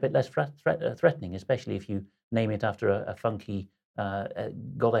 then a bit less threatening, especially if you name it after a funky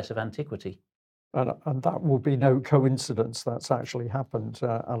goddess of antiquity. And that will be no coincidence. That's actually happened,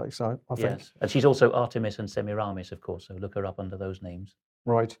 Alex, I think. Yes, and she's also Artemis and Semiramis, of course, so look her up under those names.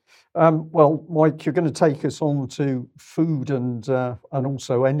 Right. Well, Mike, you're going to take us on to food and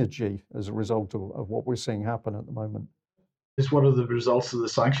also energy as a result of what we're seeing happen at the moment. Is one of the results of the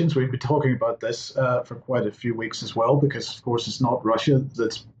sanctions. We've been talking about this for quite a few weeks as well, because of course it's not Russia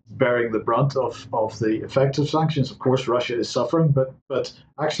that's bearing the brunt of the effect of sanctions. Of course, Russia is suffering, but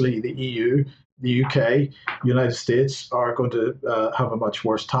actually the EU, the UK, United States are going to have a much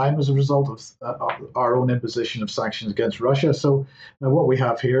worse time as a result of our own imposition of sanctions against Russia. So what we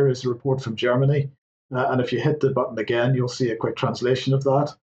have here is a report from Germany. And if you hit the button again, you'll see a quick translation of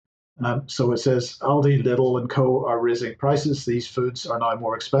that. So it says Aldi, Lidl and Co. are raising prices. These foods are now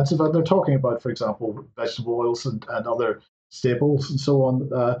more expensive. And they're talking about, for example, vegetable oils and other staples and so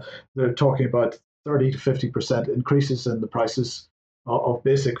on. They're talking about 30 to 50% increases in the prices of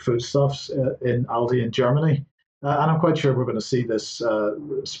basic foodstuffs in Aldi in Germany. And I'm quite sure we're going to see this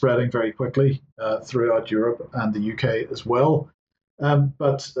spreading very quickly throughout Europe and the UK as well.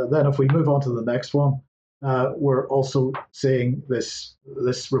 But then if we move on to the next one, we're also seeing this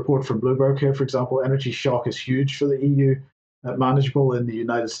report from Bloomberg here, for example. Energy shock is huge for the EU, manageable in the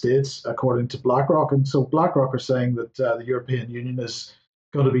United States, according to BlackRock. And so BlackRock are saying that the European Union is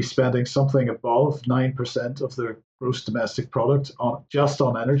going to be spending something above 9% of their gross domestic product just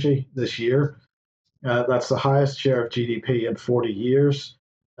on energy this year. That's the highest share of GDP in 40 years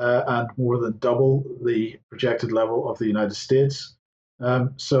and more than double the projected level of the United States.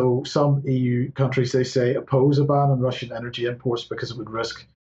 So some EU countries, they say, oppose a ban on Russian energy imports because it would risk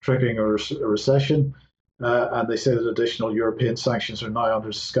triggering a recession. And they say that additional European sanctions are now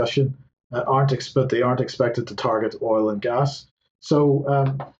under discussion, but they aren't expected to target oil and gas.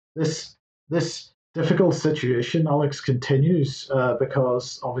 So this difficult situation, Alex, continues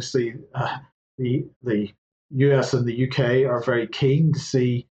because obviously the US and the UK are very keen to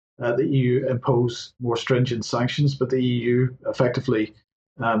see the EU impose more stringent sanctions, but the EU effectively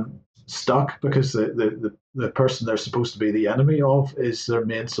stuck because the person they're supposed to be the enemy of is their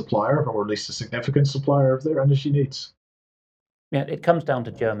main supplier, or at least a significant supplier of their energy needs. Yeah, it comes down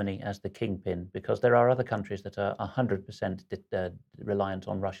to Germany as the kingpin because there are other countries that are 100% reliant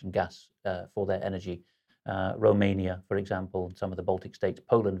on Russian gas for their energy. Romania, for example, some of the Baltic states,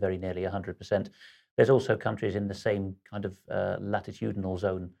 Poland very nearly 100%. There's also countries in the same kind of longitudinal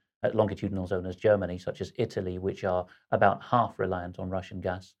zone as Germany, such as Italy, which are about half reliant on Russian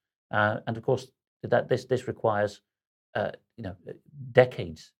gas. And of course, this requires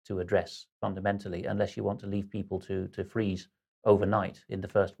decades to address fundamentally, unless you want to leave people to freeze overnight in the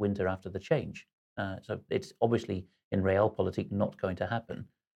first winter after the change. So it's obviously in realpolitik not going to happen.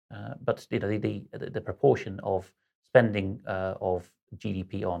 But the proportion of spending of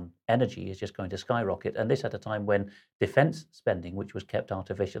GDP on energy is just going to skyrocket, and this at a time when defense spending, which was kept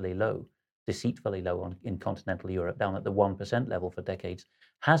artificially low, deceitfully low in continental Europe, down at the 1% level for decades,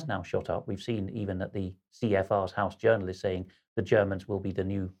 has now shot up. We've seen even at the CFR's House Journal is saying the Germans will be the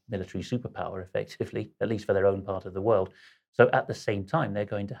new military superpower, effectively, at least for their own part of the world. So at the same time, they're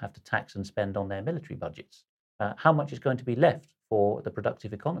going to have to tax and spend on their military budgets. How much is going to be left for the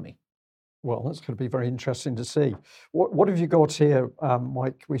productive economy? Well, that's going to be very interesting to see. What have you got here,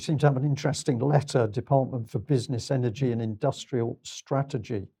 Mike? We seem to have an interesting letter, Department for Business, Energy and Industrial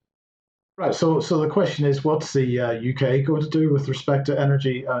Strategy. Right. So the question is, what's the UK going to do with respect to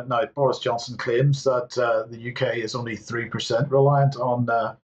energy? Now, Boris Johnson claims that the UK is only 3% reliant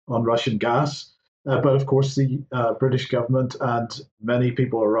on Russian gas. But of course, the British government and many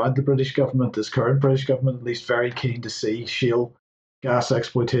people around the British government, this current British government, at least, very keen to see shale gas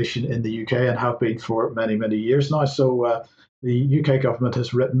exploitation in the UK and have been for many, many years now. So the UK government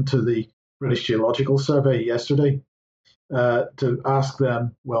has written to the British Geological Survey yesterday to ask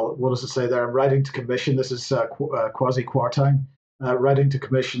them, well, what does it say there? I'm writing to commission, this is Kwasi Kwarteng, writing to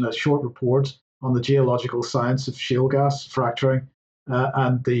commission a short report on the geological science of shale gas fracturing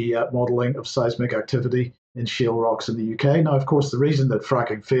and the modelling of seismic activity in shale rocks in the UK. Now, of course, the reason that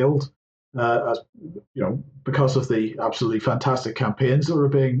fracking failed, because of the absolutely fantastic campaigns that were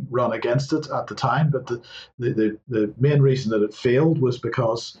being run against it at the time, but the main reason that it failed was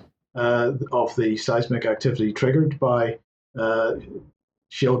because of the seismic activity triggered by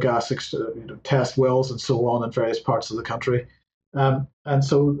shale gas test wells and so on in various parts of the country. And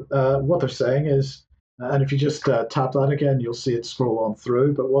so what they're saying is, and if you just tap that again, you'll see it scroll on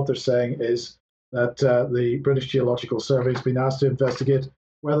through. But what they're saying is that the British Geological Survey has been asked to investigate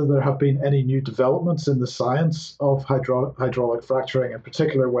whether there have been any new developments in the science of hydraulic fracturing, in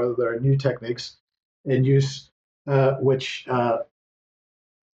particular whether there are new techniques in use which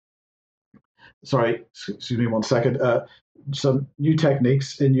sorry, excuse me 1 second, some new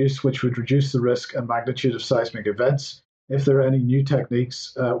techniques in use which would reduce the risk and magnitude of seismic events. If there are any new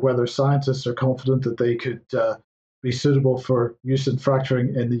techniques, whether scientists are confident that they could be suitable for use in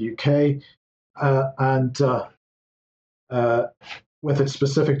fracturing in the UK, and with its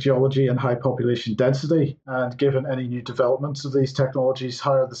specific geology and high population density, and given any new developments of these technologies,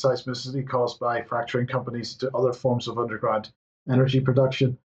 how are the seismicity caused by fracturing companies to other forms of underground energy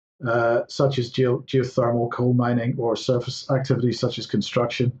production, such as geothermal, coal mining, or surface activities such as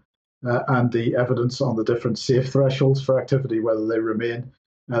construction, and the evidence on the different safe thresholds for activity, whether they remain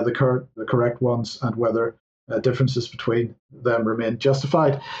the correct ones, and whether differences between them remain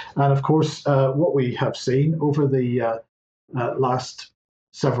justified. And of course, what we have seen over the last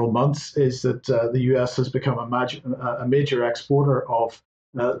several months is that the US has become a major exporter of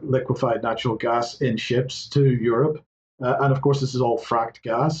liquefied natural gas in ships to Europe. And of course, this is all fracked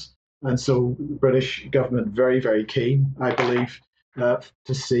gas. And so the British government very, very keen, I believe,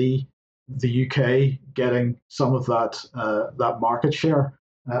 to see the UK getting some of that market share.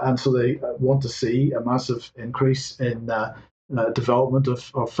 And so they want to see a massive increase in development of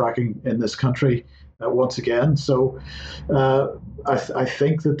fracking in this country once again. So I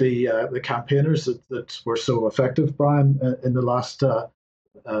think that the campaigners that were so effective, Brian, in the last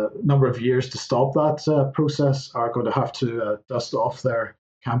number of years to stop that process are going to have to dust off their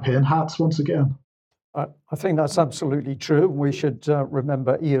campaign hats once again. I think that's absolutely true. We should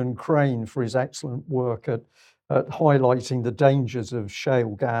remember Ian Crane for his excellent work at highlighting the dangers of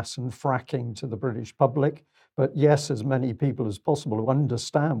shale gas and fracking to the British public. But yes, as many people as possible who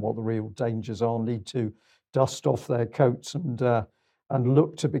understand what the real dangers are need to dust off their coats and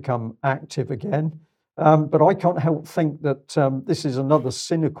look to become active again. But I can't help think that this is another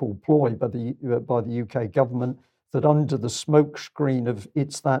cynical ploy by the UK government, that under the smokescreen of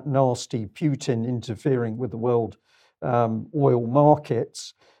it's that nasty Putin interfering with the world oil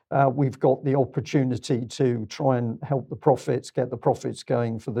markets, we've got the opportunity to try and help get the profits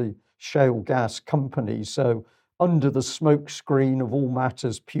going for the shale gas companies. So under the smokescreen of all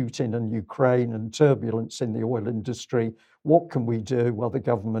matters Putin and Ukraine and turbulence in the oil industry, what can we do? Well, the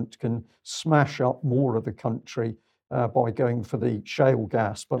government can smash up more of the country by going for the shale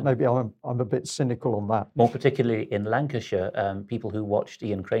gas, but maybe I'm a bit cynical on that. More particularly in Lancashire, people who watched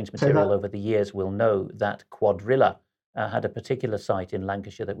Ian Crane's material over the years will know that Quadrilla had a particular site in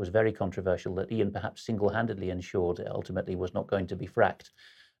Lancashire that was very controversial, that Ian perhaps single-handedly ensured ultimately was not going to be fracked.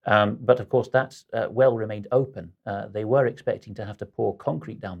 But of course, that well remained open. They were expecting to have to pour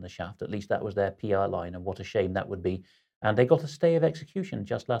concrete down the shaft, at least that was their PR line, and what a shame that would be. And they got a stay of execution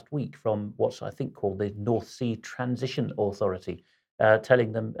just last week from what's I think called the North Sea Transition Authority,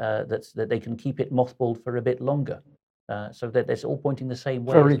 telling them that they can keep it mothballed for a bit longer. So that it's all pointing the same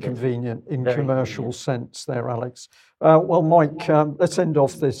way. Very convenient in commercial sense there, Alex. Well, Mike, let's end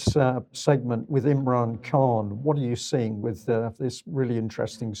off this segment with Imran Khan. What are you seeing with this really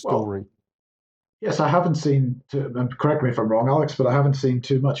interesting story? Well, yes, I haven't seen, and correct me if I'm wrong, Alex, but I haven't seen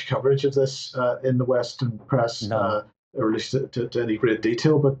too much coverage of this in the Western press, or at least to any great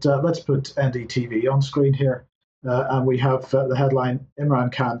detail. But let's put NDTV on screen here. And we have the headline, Imran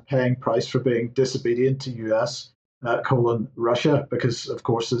Khan paying price for being disobedient to US, Russia, because, of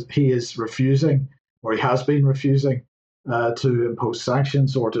course, he is refusing, or he has been refusing, to impose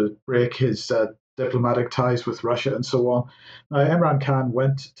sanctions or to break his diplomatic ties with Russia and so on. Now, Imran Khan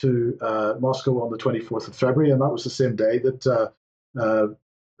went to Moscow on the 24th of February, and that was the same day that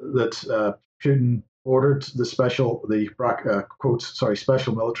Putin ordered the special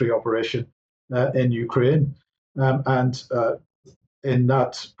military operation in Ukraine, and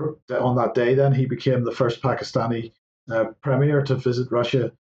on that day, then he became the first Pakistani premier to visit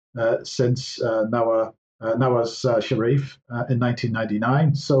Russia since Nawaz Sharif in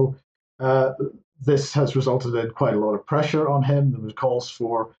 1999. So this has resulted in quite a lot of pressure on him. There was calls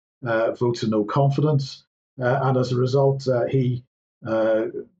for votes of no confidence, and as a result, he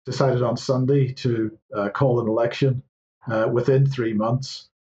decided on Sunday to call an election within 3 months.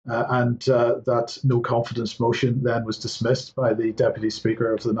 And that no confidence motion then was dismissed by the Deputy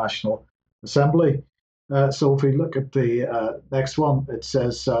Speaker of the National Assembly. So if we look at the next one, it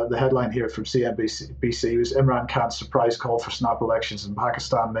says the headline here from CNBC was Imran Khan's surprise call for snap elections in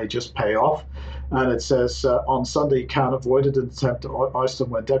Pakistan may just pay off. And it says on Sunday, Khan avoided an attempt to oust him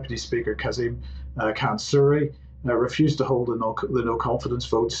when Deputy Speaker Kazim Khan Suri refused to hold the no confidence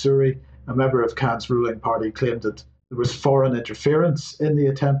vote. Suri, a member of Khan's ruling party, claimed that there was foreign interference in the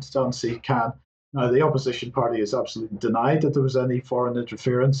attempt to unseat Khan. Now, the opposition party has absolutely denied that there was any foreign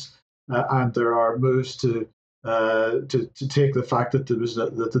interference. And there are moves to take the fact that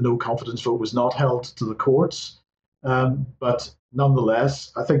that the no confidence vote was not held to the courts. But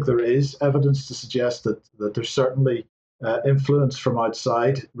nonetheless, I think there is evidence to suggest that there's certainly influence from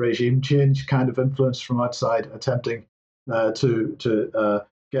outside, regime change kind of influence from outside, attempting to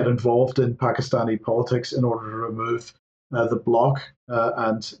get involved in Pakistani politics in order to remove the bloc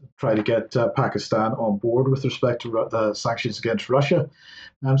and try to get Pakistan on board with respect to sanctions against Russia.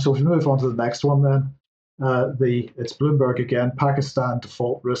 So if we move on to the next one, then it's Bloomberg again. Pakistan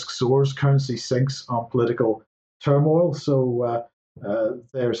default risk soars, currency sinks on political turmoil. So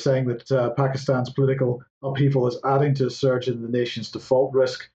they're saying that Pakistan's political upheaval is adding to a surge in the nation's default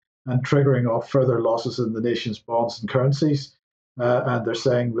risk and triggering off further losses in the nation's bonds and currencies. And they're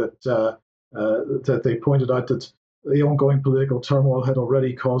saying that they pointed out that the ongoing political turmoil had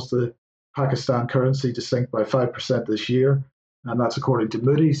already caused the Pakistan currency to sink by 5% this year, and that's according to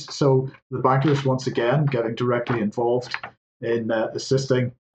Moody's. So the bankers, once again, getting directly involved in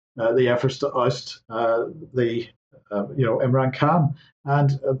assisting the efforts to oust Imran Khan.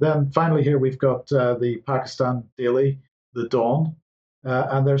 And then finally here we've got the Pakistan Daily, The Dawn,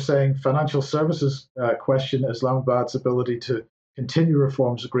 and they're saying financial services question Islamabad's ability to continue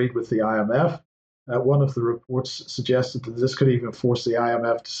reforms agreed with the IMF. One of the reports suggested that this could even force the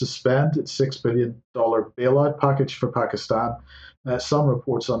IMF to suspend its $6 billion bailout package for Pakistan. Some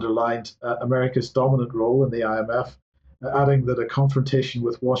reports underlined America's dominant role in the IMF, adding that a confrontation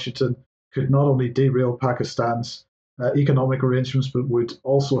with Washington could not only derail Pakistan's economic arrangements, but would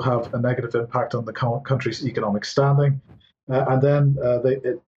also have a negative impact on the country's economic standing. And then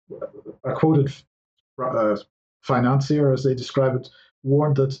a quoted financier, as they describe it,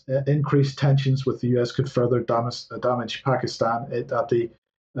 warned that increased tensions with the US could further damage Pakistan at the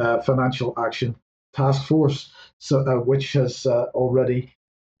Financial Action Task Force, which has already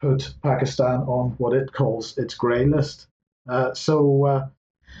put Pakistan on what it calls its grey list. What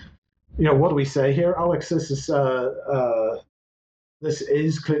do we say here, Alex? This is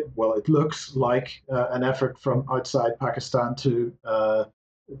it looks like an effort from outside Pakistan to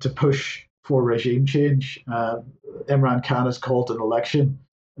push for regime change. Imran Khan has called an election.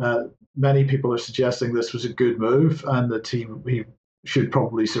 Many people are suggesting this was a good move and that he should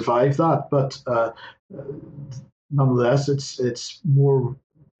probably survive that. But nonetheless, it's more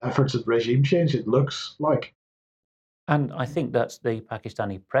efforts at regime change, it looks like. And I think that the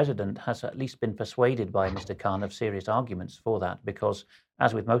Pakistani president has at least been persuaded by Mr. Khan of serious arguments for that, because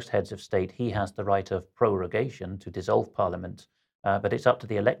as with most heads of state, he has the right of prorogation to dissolve parliament. But it's up to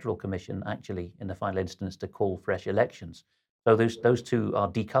the Electoral Commission, actually, in the final instance, to call fresh elections. So those two are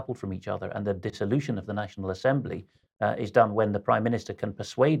decoupled from each other, and the dissolution of the National Assembly is done when the Prime Minister can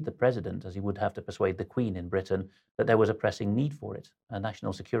persuade the President, as he would have to persuade the Queen in Britain, that there was a pressing need for it, a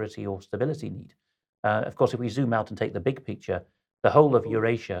national security or stability need. Of course, if we zoom out and take the big picture, the whole of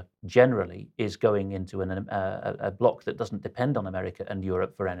Eurasia generally is going into a bloc that doesn't depend on America and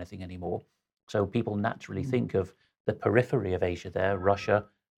Europe for anything anymore. So people naturally think of the periphery of Asia there, Russia,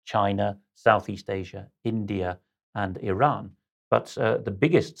 China, Southeast Asia, India, and Iran. But the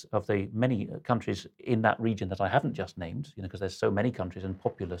biggest of the many countries in that region that I haven't just named, because there's so many countries and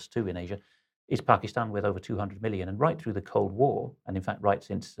populous too in Asia, is Pakistan with over 200 million. And right through the Cold War, and in fact right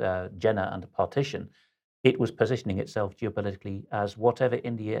since Jinnah and the partition, it was positioning itself geopolitically as whatever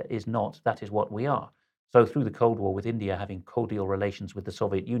India is not, that is what we are. So through the Cold War, with India having cordial relations with the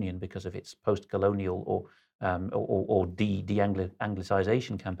Soviet Union because of its post-colonial or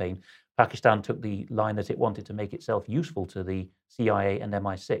de-Anglicization campaign, Pakistan took the line that it wanted to make itself useful to the CIA and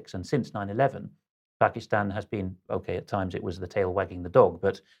MI6. And since 9/11, Pakistan has been, okay, at times it was the tail wagging the dog,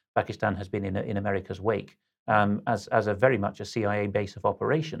 but Pakistan has been in America's wake as a very much a CIA base of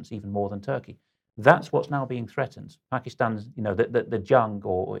operations, even more than Turkey. That's what's now being threatened. Pakistan's, the Jung,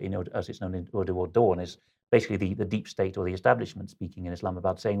 or as it's known in Urdu or Dawn, is basically the deep state or the establishment speaking in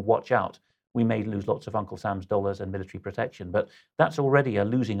Islamabad, saying, watch out, we may lose lots of Uncle Sam's dollars and military protection. But that's already a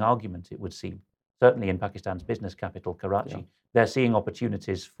losing argument, it would seem. Certainly in Pakistan's business capital, Karachi, yeah. They're seeing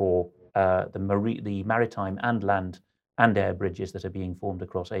opportunities for the maritime and land and air bridges that are being formed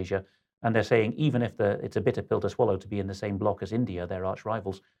across Asia. And they're saying even if it's a bitter pill to swallow to be in the same block as India, their arch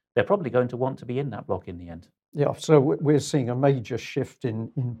rivals, they're probably going to want to be in that block in the end. Yeah, so we're seeing a major shift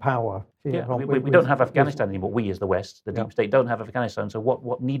in power here. Yeah, aren't we don't have Afghanistan anymore. We as the West, the deep state, don't have Afghanistan. So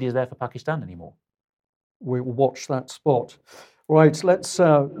what need is there for Pakistan anymore? We will watch that spot. Right, let's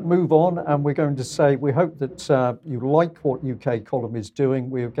move on, and we're going to say we hope that you like what UK Column is doing.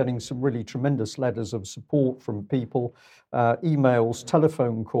 We're getting some really tremendous letters of support from people, emails,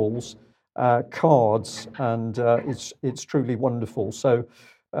 telephone calls, cards, and it's truly wonderful. So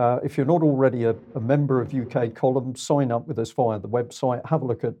if you're not already a member of UK Column, sign up with us via the website. Have a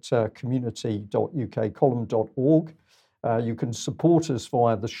look at community.ukcolumn.org. You can support us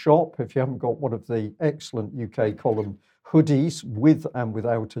via the shop. If you haven't got one of the excellent UK Column hoodies with and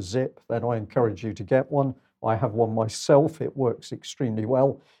without a zip, then I encourage you to get one. I have one myself. It works extremely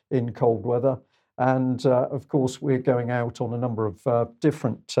well in cold weather. And of course, we're going out on a number of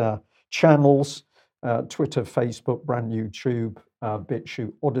different channels, Twitter, Facebook, Brand YouTube,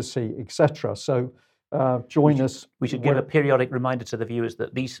 BitChute, Odyssey, etc. So join us. We should give a periodic reminder to the viewers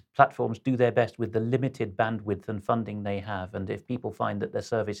that these platforms do their best with the limited bandwidth and funding they have. And if people find that their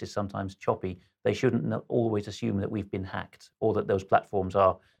service is sometimes choppy, they shouldn't always assume that we've been hacked or that those platforms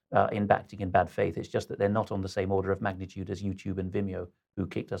are acting in bad faith. It's just that they're not on the same order of magnitude as YouTube and Vimeo, who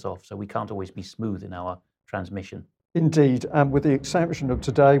kicked us off. So we can't always be smooth in our transmission. Indeed, and with the exception of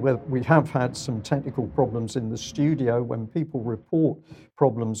today, where we have had some technical problems in the studio, when people report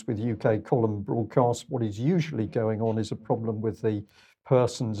problems with UK Column broadcast, what is usually going on is a problem with the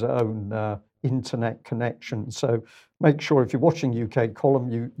person's own internet connection. So make sure if you're watching UK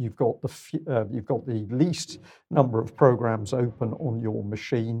Column, you've got the least number of programs open on your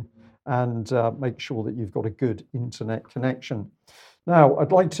machine, and make sure that you've got a good internet connection. Now,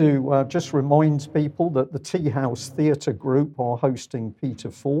 I'd like to just remind people that the Tea House Theatre Group are hosting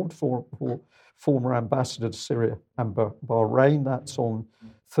Peter Ford, former ambassador to Syria and Bahrain. That's on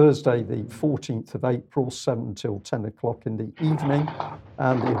Thursday, the 14th of April, 7 till 10 o'clock in the evening.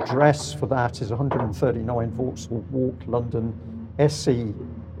 And the address for that is 139 Vauxhall Walk, London, SE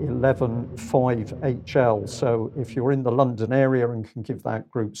 115HL. So if you're in the London area and can give that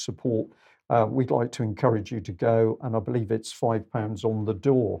group support, we'd like to encourage you to go, and I believe it's £5 on the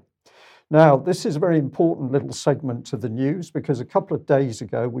door. Now, this is a very important little segment to the news, because a couple of days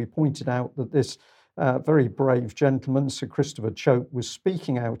ago we pointed out that this very brave gentleman, Sir Christopher Chope, was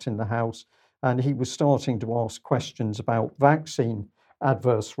speaking out in the House, and he was starting to ask questions about vaccine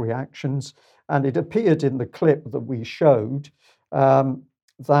adverse reactions. And it appeared in the clip that we showed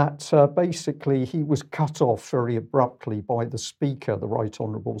that basically he was cut off very abruptly by the Speaker, the Right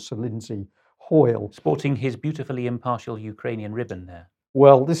Honourable Sir Lindsay Hoyle. Sporting his beautifully impartial Ukrainian ribbon there.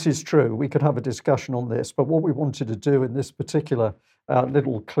 Well, this is true. We could have a discussion on this, but what we wanted to do in this particular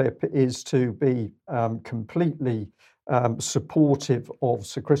little clip is to be completely supportive of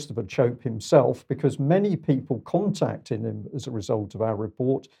Sir Christopher Chope himself, because many people contacted him as a result of our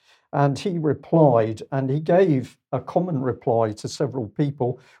report, and he replied, and he gave a common reply to several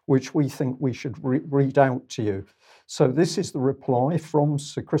people, which we think we should read out to you. So this is the reply from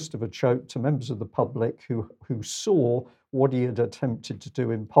Sir Christopher Chope to members of the public who saw what he had attempted to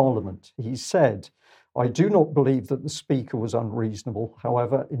do in Parliament. He said, "I do not believe that the Speaker was unreasonable,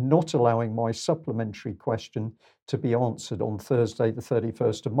 however, in not allowing my supplementary question to be answered on Thursday, the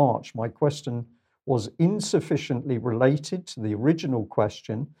 31st of March. My question was insufficiently related to the original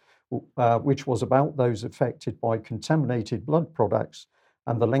question, which was about those affected by contaminated blood products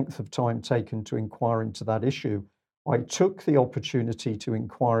and the length of time taken to inquire into that issue. I took the opportunity to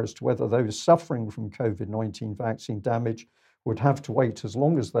inquire as to whether those suffering from COVID-19 vaccine damage would have to wait as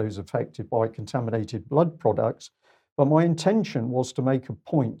long as those affected by contaminated blood products, but my intention was to make a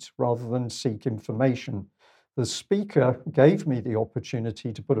point rather than seek information. The Speaker gave me the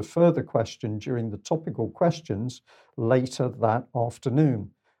opportunity to put a further question during the topical questions later that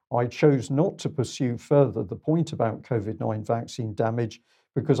afternoon. I chose not to pursue further the point about COVID-19 vaccine damage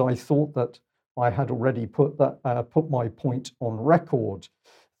because I thought that I had already put my point on record.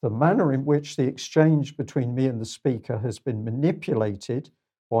 The manner in which the exchange between me and the Speaker has been manipulated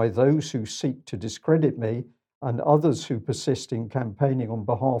by those who seek to discredit me and others who persist in campaigning on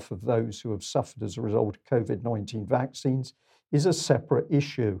behalf of those who have suffered as a result of COVID-19 vaccines is a separate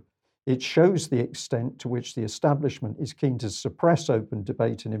issue. It shows the extent to which the establishment is keen to suppress open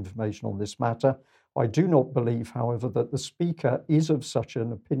debate and information on this matter. I do not believe, however, that the Speaker is of such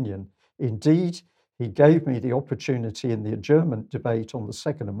an opinion. Indeed, he gave me the opportunity in the adjournment debate on the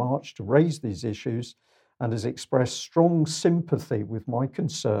 2nd of March to raise these issues and has expressed strong sympathy with my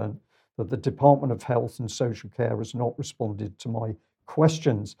concern that the Department of Health and Social Care has not responded to my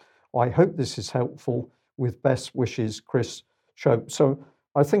questions. I hope this is helpful. With best wishes, Chris Chope. So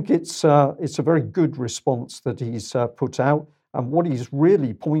I think it's a very good response that he's put out. And what he's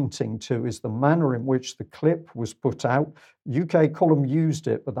really pointing to is the manner in which the clip was put out. UK Column used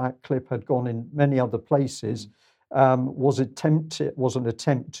it, but that clip had gone in many other places. Was an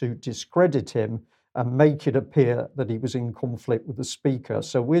attempt to discredit him and make it appear that he was in conflict with the Speaker.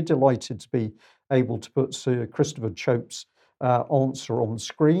 So we're delighted to be able to put Sir Christopher Chope's answer on the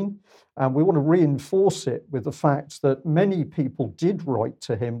screen. And we want to reinforce it with the fact that many people did write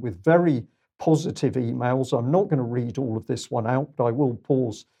to him with very positive emails. I'm not going to read all of this one out, but I will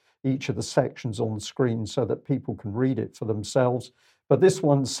pause each of the sections on the screen so that people can read it for themselves. But this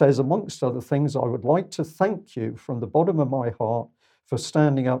one says, amongst other things, I would like to thank you from the bottom of my heart for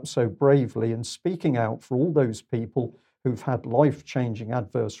standing up so bravely and speaking out for all those people who've had life-changing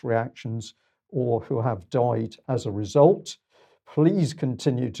adverse reactions or who have died as a result. Please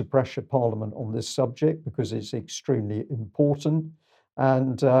continue to pressure Parliament on this subject because it's extremely important.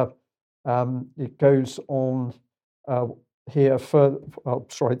 And it goes on here further. Oh,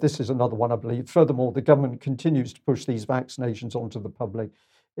 sorry, this is another one, I believe. Furthermore, the government continues to push these vaccinations onto the public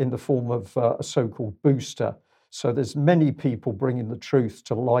in the form of a so-called booster. So there's many people bringing the truth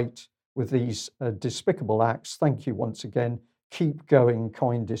to light with these despicable acts. Thank you once again. Keep going,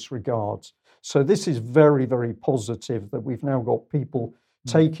 kindest regards. So this is very, very positive that we've now got people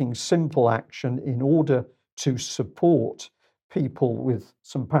taking simple action in order to support people with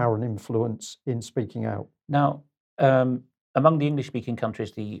some power and influence in speaking out. Now, among the English-speaking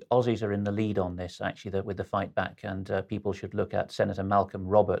countries, the Aussies are in the lead on this, actually, with the fight back. And people should look at Senator Malcolm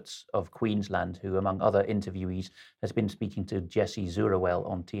Roberts of Queensland, who, among other interviewees, has been speaking to Jessie Zurawell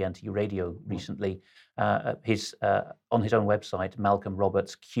on TNT Radio recently. On his own website,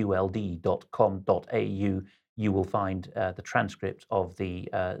 malcolmrobertsqld.com.au, you will find the transcript of the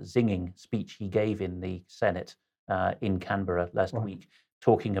zinging speech he gave in the Senate in Canberra last week,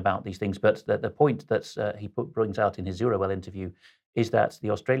 talking about these things. But the point that he brings out in his Zurawell interview is that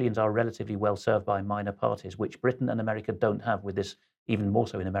the Australians are relatively well served by minor parties, which Britain and America don't have with this, even more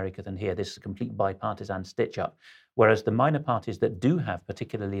so in America than here, this complete bipartisan stitch-up. Whereas the minor parties that do have,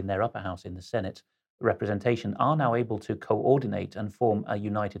 particularly in their upper house in the Senate, representation are now able to coordinate and form a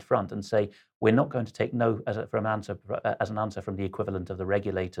united front and say, we're not going to take no as an answer from the equivalent of the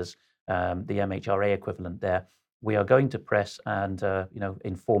regulators, the MHRA equivalent there. We are going to press and,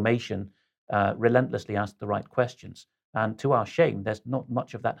 in formation, relentlessly ask the right questions. And to our shame, there's not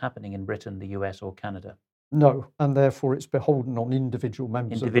much of that happening in Britain, the US, or Canada. No, and therefore it's beholden on individual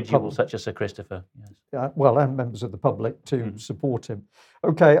members of the public. Such as Sir Christopher. Yes. And members of the public to support him.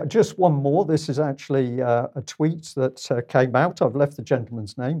 Okay, just one more. This is actually a tweet that came out. I've left the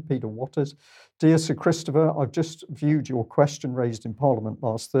gentleman's name, Peter Waters. Dear Sir Christopher, I've just viewed your question raised in Parliament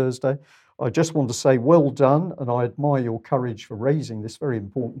last Thursday. I just want to say well done, and I admire your courage for raising this very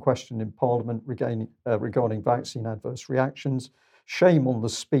important question in Parliament regarding vaccine adverse reactions. Shame on the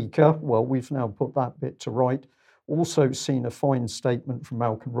Speaker. Well, we've now put that bit to right. Also seen a fine statement from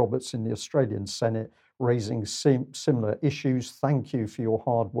Malcolm Roberts in the Australian Senate raising similar issues. Thank you for your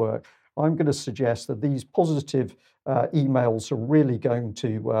hard work. I'm going to suggest that these positive emails are really going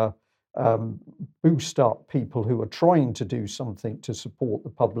to boost up people who are trying to do something to support the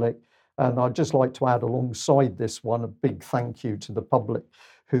public. And I'd just like to add alongside this one a big thank you to the public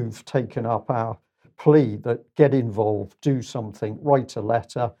who've taken up our plea that get involved, do something, write a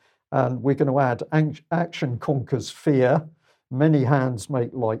letter. And we're going to add action conquers fear. Many hands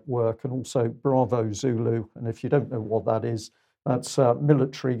make light work, and also Bravo Zulu. And if you don't know what that is, that's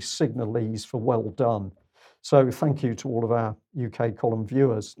military signalese for well done. So thank you to all of our UK column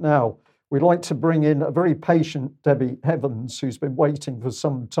viewers. Now, we'd like to bring in a very patient Debbie Evans, who's been waiting for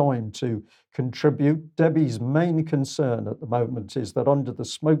some time to contribute. Debbie's main concern at the moment is that under the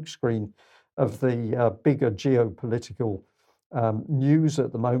smokescreen of the bigger geopolitical news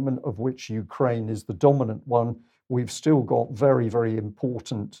at the moment, of which Ukraine is the dominant one, we've still got very, very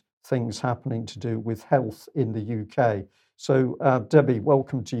important things happening to do with health in the UK. So, Debbie,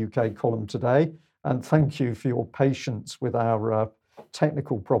 welcome to UK Column today, and thank you for your patience with our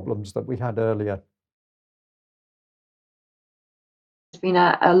technical problems that we had earlier. There's been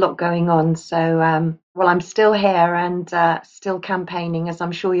a lot going on, so well, I'm still here and still campaigning, as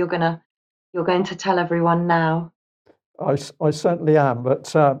I'm sure you're going to tell everyone now. I certainly am,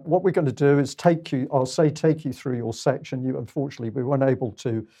 but what we're going to do is take you through your section. Unfortunately, we weren't able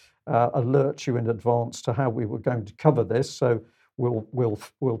to alert you in advance to how we were going to cover this, so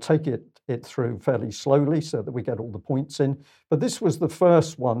we'll take it through fairly slowly so that we get all the points in. But this was the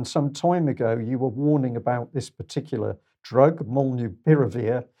first one. Some time ago, you were warning about this particular drug,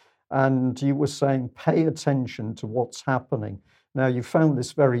 molnupiravir, and you were saying pay attention to what's happening. Now, you found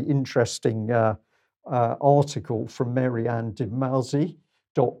this very interesting article from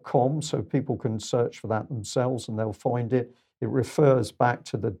MaryAnnDimasi.com, so people can search for that themselves and they'll find it. It refers back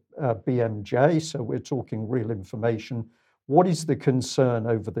to the BMJ, so we're talking real information. What is the concern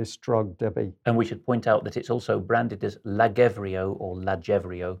over this drug, Debbie? And we should point out that it's also branded as Lagevrio or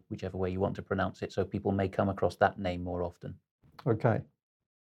Lagevrio, whichever way you want to pronounce it, so people may come across that name more often. Okay.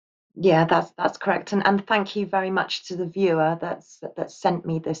 Yeah, that's correct. And thank you very much to the viewer that sent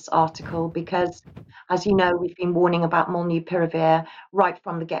me this article, because as you know, we've been warning about molnupiravir right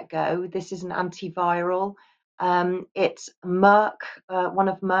from the get-go. This is an antiviral. It's Merck, one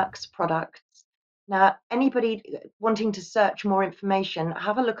of Merck's products. Now, anybody wanting to search more information,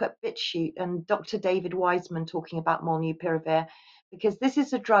 have a look at BitChute and Dr. David Wiseman talking about molnupiravir, because this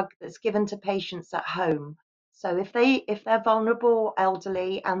is a drug that's given to patients at home. So if they're vulnerable or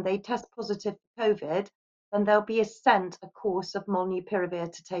elderly and they test positive for COVID, then they'll be sent a course of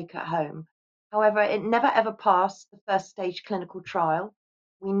molnupiravir to take at home. However, it never ever passed the first stage clinical trial.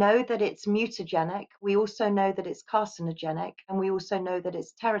 We know that it's mutagenic. We also know that it's carcinogenic, and we also know that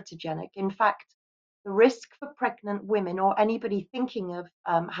it's teratogenic. In fact, the risk for pregnant women or anybody thinking of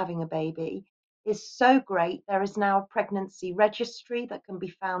having a baby is so great. There is now a pregnancy registry that can be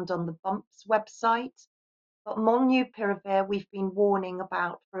found on the BUMPS website. But molnupiravir, we've been warning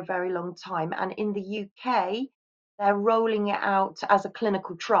about for a very long time. And in the UK, they're rolling it out as a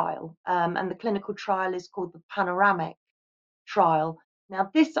clinical trial. And the clinical trial is called the Panoramic trial. Now,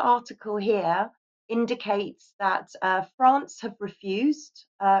 this article here indicates that France have refused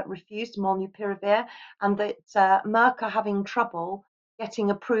molnupiravir, and that Merck are having trouble getting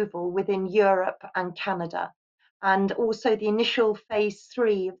approval within Europe and Canada. And also the initial phase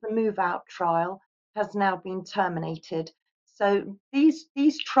 3 of the Move Out trial has now been terminated. So these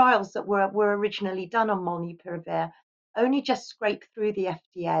trials that were originally done on molnupiravir only just scraped through the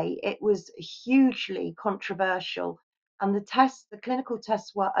FDA. It was hugely controversial, and the clinical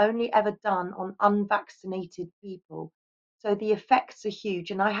tests were only ever done on unvaccinated people. So the effects are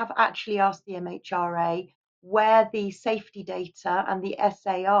huge. And I have actually asked the MHRA where the safety data and the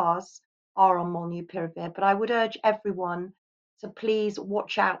SARs are on molnupiravir, but I would urge everyone to please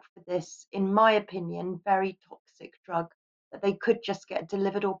watch out for this, in my opinion, very toxic drug that they could just get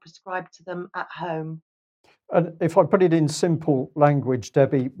delivered or prescribed to them at home. And if I put it in simple language,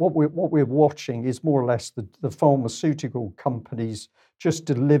 Debbie, what we're watching is more or less the pharmaceutical companies just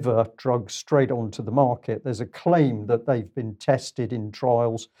deliver drugs straight onto the market. There's a claim that they've been tested in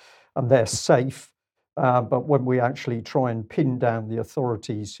trials and they're safe. But when we actually try and pin down the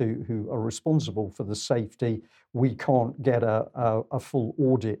authorities who are responsible for the safety, we can't get a full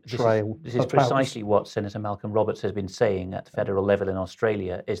audit trail. This is precisely what Senator Malcolm Roberts has been saying at the federal level in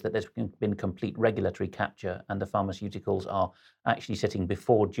Australia, is that there's been complete regulatory capture, and the pharmaceuticals are actually sitting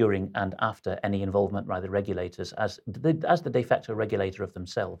before, during, and after any involvement by the regulators as the de facto regulator of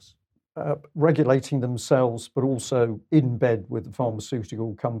themselves. Regulating themselves, but also in bed with the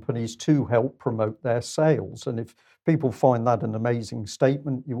pharmaceutical companies to help promote their sales. And if people find that an amazing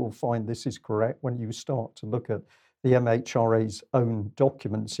statement, you will find this is correct when you start to look at the MHRA's own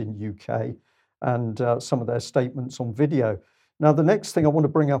documents in UK and some of their statements on video. Now, the next thing I want to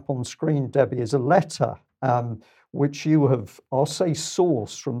bring up on screen, Debbie, is a letter which you have, I'll say,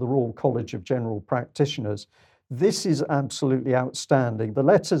 sourced from the Royal College of General Practitioners. This is absolutely outstanding. The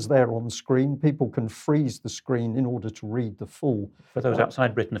letter's there on screen. People can freeze the screen in order to read the full. For those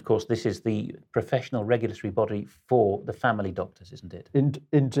outside Britain, of course, this is the professional regulatory body for the family doctors, isn't it?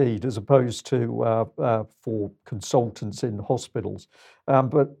 Indeed, as opposed to for consultants in hospitals.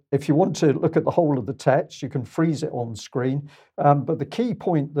 But if you want to look at the whole of the text, you can freeze it on screen. But the key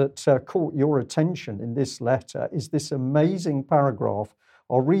point that caught your attention in this letter is this amazing paragraph.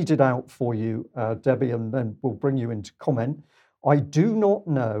 I'll read it out for you, Debbie, and then we'll bring you into comment. I do not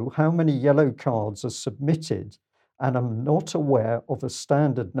know how many yellow cards are submitted, and I'm not aware of a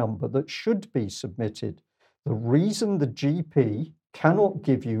standard number that should be submitted. The reason the GP cannot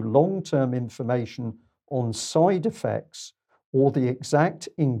give you long-term information on side effects or the exact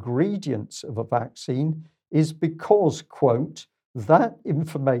ingredients of a vaccine is because, quote, that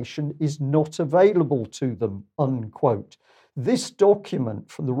information is not available to them, unquote. This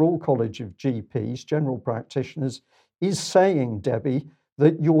document from the Royal College of GPs, General Practitioners, is saying, Debbie,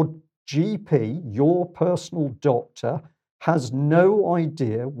 that your GP, your personal doctor, has no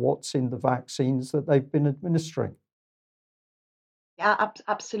idea what's in the vaccines that they've been administering. Yeah,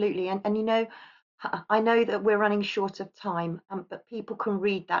 absolutely. And you know, I know that we're running short of time, but people can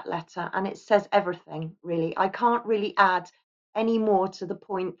read that letter and it says everything, really. I can't really add anymore, to the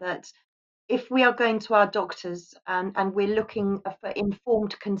point that if we are going to our doctors and we're looking for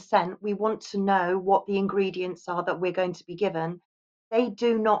informed consent, we want to know what the ingredients are that we're going to be given. They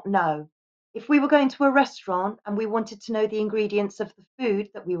do not know. If we were going to a restaurant and we wanted to know the ingredients of the food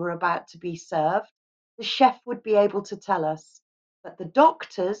that we were about to be served, the chef would be able to tell us. But the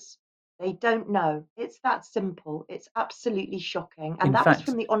doctors, they don't know. It's that simple. It's absolutely shocking. And In that was fact,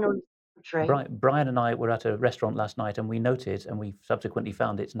 from the Honourable Secretary. Brian and I were at a restaurant last night, and we noted, and we subsequently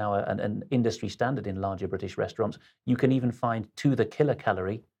found it's now an industry standard in larger British restaurants. You can even find to the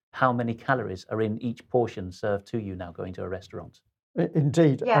kilocalorie how many calories are in each portion served to you now going to a restaurant.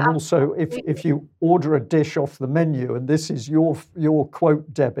 Indeed. Yeah, And also, if you order a dish off the menu, and this is your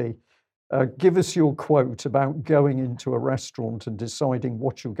quote, Debbie, give us your quote about going into a restaurant and deciding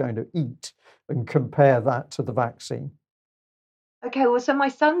what you're going to eat and compare that to the vaccine. Okay, well, so my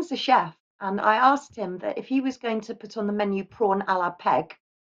son's a chef, and I asked him that if he was going to put on the menu prawn a la peg,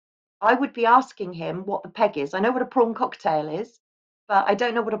 I would be asking him what the peg is. I know what a prawn cocktail is, but I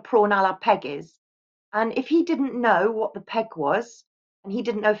don't know what a prawn a la peg is. And if he didn't know what the peg was, and he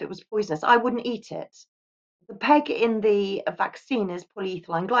didn't know if it was poisonous, I wouldn't eat it. The peg in the vaccine is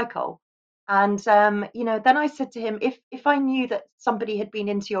polyethylene glycol. And then I said to him, if I knew that somebody had been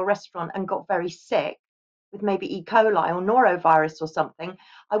into your restaurant and got very sick with maybe E. coli or norovirus or something,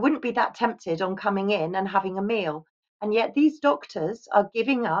 I wouldn't be that tempted on coming in and having a meal. And yet these doctors are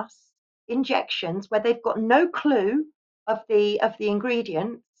giving us injections where they've got no clue of the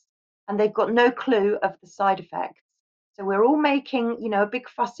ingredients, and they've got no clue of the side effects. So we're all making, a big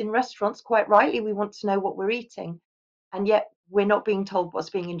fuss in restaurants. Quite rightly, we want to know what we're eating, and yet we're not being told what's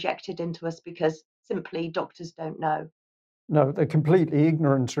being injected into us because simply doctors don't know. No, they're completely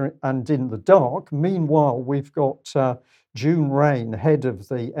ignorant and in the dark. Meanwhile, we've got June Rain, head of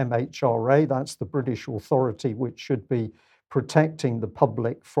the MHRA, that's the British authority which should be protecting the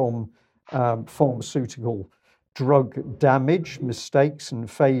public from pharmaceutical drug damage, mistakes and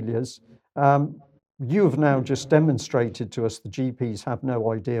failures. You have now just demonstrated to us the GPs have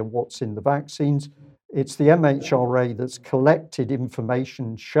no idea what's in the vaccines. It's the MHRA that's collected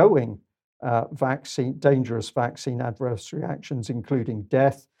information showing dangerous vaccine adverse reactions, including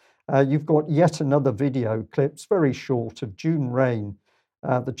death. You've got yet another video clips, very short, of June Rain,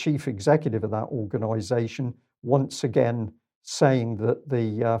 the chief executive of that organisation, once again saying that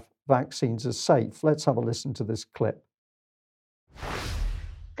the vaccines are safe. Let's have a listen to this clip.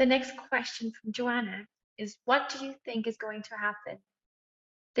 The next question from Joanna is, what do you think is going to happen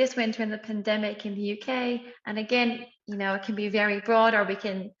this winter in the pandemic in the UK? And again, it can be very broad, or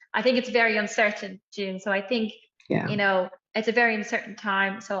I think it's very uncertain, June. So I think, it's a very uncertain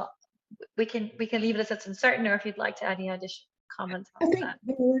time. So we can leave it as it's uncertain, or if you'd like to add any additional comments on that.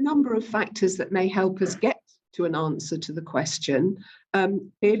 There are a number of factors that may help us get to an answer to the question.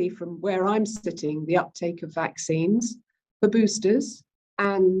 Clearly, from where I'm sitting, the uptake of vaccines for boosters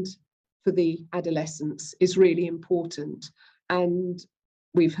and for the adolescents is really important. And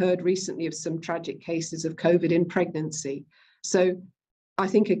we've heard recently of some tragic cases of COVID in pregnancy. So I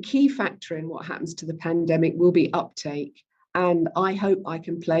think a key factor in what happens to the pandemic will be uptake. And I hope I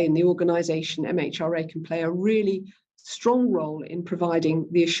can play, in the organisation, MHRA can play a really strong role in providing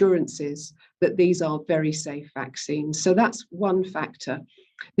the assurances that these are very safe vaccines. So that's one factor.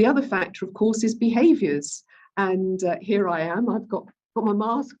 The other factor, of course, is behaviours. And here I am, I've got my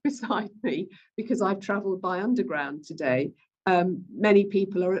mask beside me because I've travelled by underground today. Many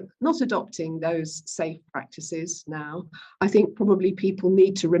people are not adopting those safe practices now. I think probably people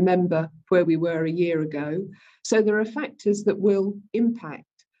need to remember where we were a year ago. So there are factors that will impact.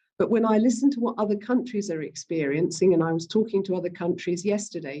 But when I listen to what other countries are experiencing, and I was talking to other countries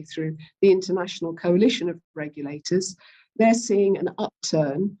yesterday through the International Coalition of Regulators, they're seeing an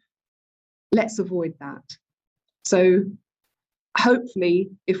upturn. Let's avoid that. So hopefully,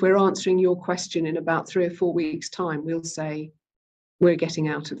 if we're answering your question in about 3 or 4 weeks' time, we'll say we're getting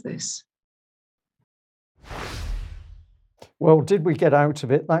out of this. Well, did we get out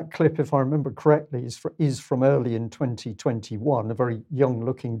of it? That clip, if I remember correctly, is from early in 2021, a very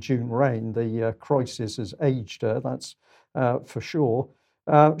young-looking June Rain. The crisis has aged her, that's for sure.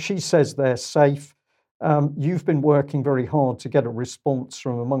 She says they're safe. You've been working very hard to get a response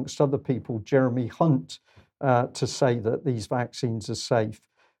from, amongst other people, Jeremy Hunt, to say that these vaccines are safe.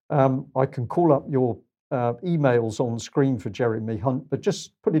 I can call up your emails on screen for Jeremy Hunt, but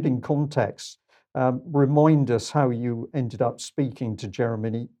just put it in context. Remind us how you ended up speaking to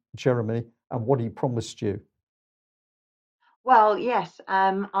Jeremy and what he promised you. Well, yes,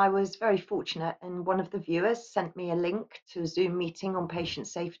 I was very fortunate, and one of the viewers sent me a link to a Zoom meeting on patient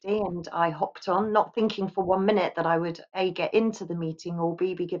safety, and I hopped on, not thinking for 1 minute that I would A, get into the meeting, or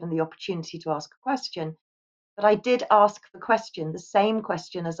B, be given the opportunity to ask a question. But I did ask the question, the same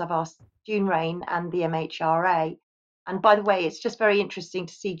question as I've asked June Rain and the MHRA. And by the way, it's just very interesting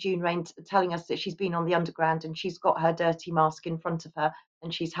to see June Rain telling us that she's been on the underground and she's got her dirty mask in front of her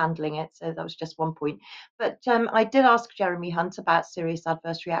and she's handling it. So that was just one point. But I did ask Jeremy Hunt about serious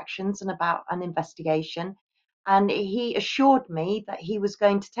adverse reactions and about an investigation. And he assured me that he was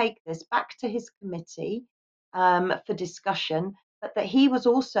going to take this back to his committee for discussion, but that he was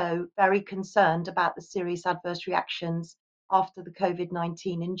also very concerned about the serious adverse reactions after the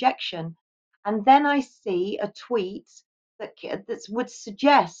COVID-19 injection. And then I see a tweet that would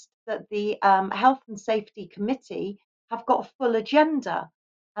suggest that the Health and Safety Committee have got a full agenda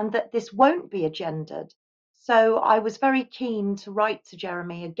and that this won't be agendaed. So I was very keen to write to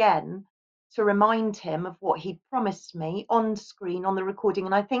Jeremy again to remind him of what he'd promised me on screen on the recording.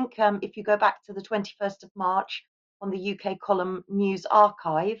 And I think if you go back to the 21st of March on the UK Column News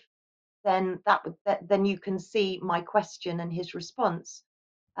Archive, then then you can see my question and his response.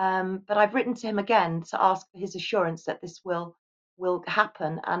 But I've written to him again to ask for his assurance that this will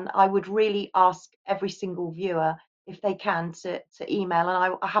happen. And I would really ask every single viewer, if they can, to email. And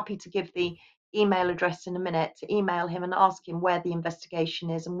I'm happy to give the email address in a minute, to email him and ask him where the investigation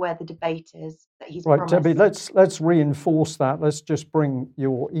is and where the debate is that he's Right, promised. Debbie, let's reinforce that. Let's just bring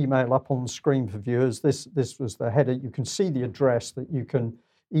your email up on the screen for viewers. This was the header. You can see the address that you can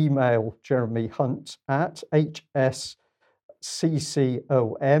email Jeremy Hunt at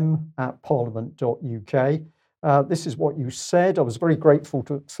hsccom@parliament.uk. This is what you said. I was very grateful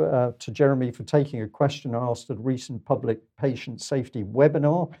to Jeremy for taking a question asked at a recent public patient safety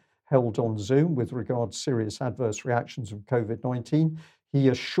webinar held on Zoom with regard to serious adverse reactions of COVID-19. He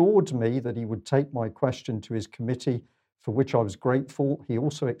assured me that he would take my question to his committee, for which I was grateful. He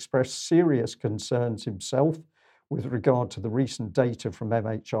also expressed serious concerns himself with regard to the recent data from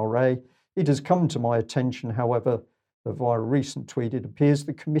MHRA. It has come to my attention, however, that via a recent tweet, it appears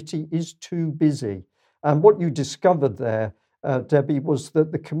the committee is too busy. And what you discovered there, Debbie, was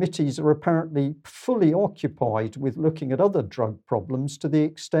that the committees are apparently fully occupied with looking at other drug problems to the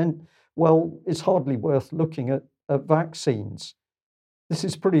extent, well, it's hardly worth looking at vaccines. This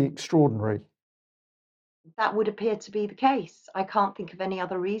is pretty extraordinary. That would appear to be the case. I can't think of any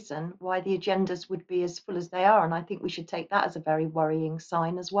other reason why the agendas would be as full as they are. And I think we should take that as a very worrying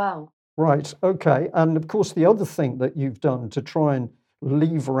sign as well. Right, okay. And of course, the other thing that you've done to try and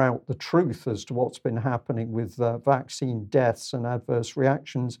lever out the truth as to what's been happening with vaccine deaths and adverse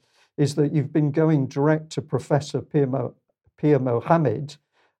reactions is that you've been going direct to Professor Pir Mohammed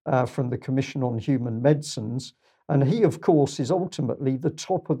from the Commission on Human Medicines. And he, of course, is ultimately the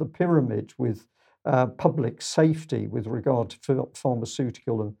top of the pyramid with public safety with regard to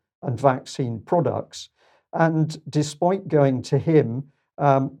pharmaceutical and vaccine products. And despite going to him,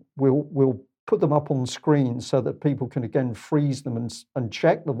 we'll put them up on screen so that people can again freeze them and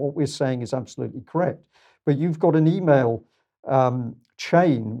check that what we're saying is absolutely correct. But you've got an email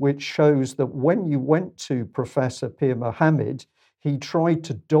chain which shows that when you went to Professor Pir Mohammed, he tried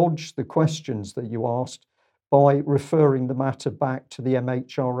to dodge the questions that you asked by referring the matter back to the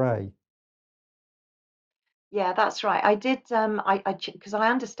MHRA. Yeah, that's right. I did, because I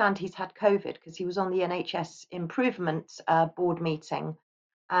understand he's had COVID because he was on the NHS Improvement Board meeting.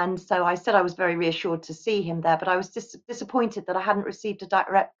 And so I said I was very reassured to see him there, but I was disappointed that I hadn't received a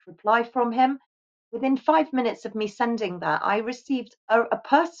direct reply from him. Within 5 minutes of me sending that, I received a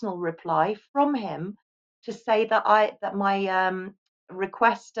personal reply from him to say that my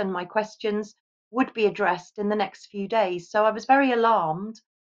request and my questions would be addressed in the next few days. So I was very alarmed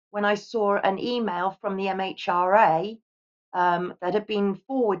when I saw an email from the MHRA that had been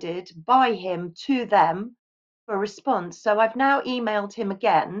forwarded by him to them for a response. So I've now emailed him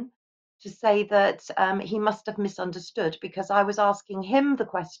again to say that he must have misunderstood because I was asking him the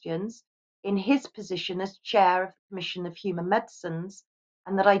questions in his position as chair of the Commission of Human Medicines,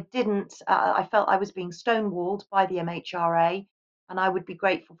 and that I didn't, I felt I was being stonewalled by the MHRA, and I would be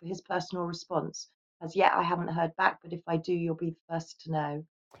grateful for his personal response. As yet, I haven't heard back, but if I do, you'll be the first to know.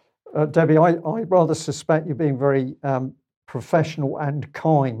 Debbie, I rather suspect you're being very professional and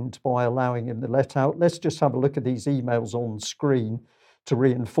kind by allowing him to let out. Let's just have a look at these emails on screen to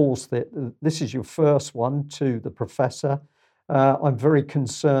reinforce that this is your first one to the professor. I'm very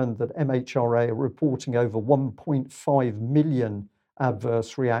concerned that MHRA are reporting over 1.5 million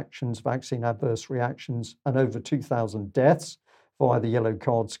adverse reactions, vaccine adverse reactions, and over 2,000 deaths via the yellow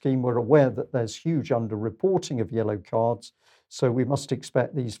card scheme. We're aware that there's huge underreporting of yellow cards, so we must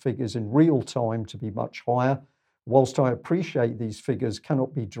expect these figures in real time to be much higher. Whilst I appreciate these figures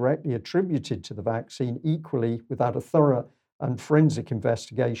cannot be directly attributed to the vaccine, equally, without a thorough and forensic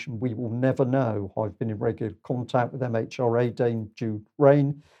investigation, we will never know. I've been in regular contact with MHRA Dame Jude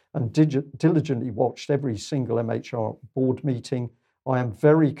Rain and diligently watched every single MHR board meeting. I am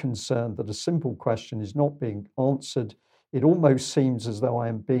very concerned that a simple question is not being answered. It almost seems as though I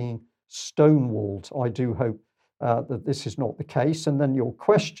am being stonewalled. I do hope that this is not the case. And then your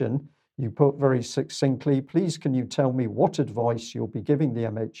question, you put very succinctly, please can you tell me what advice you'll be giving the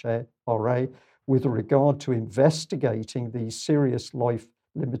MHRA with regard to investigating these serious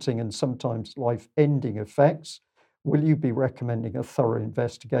life-limiting and sometimes life-ending effects? Will you be recommending a thorough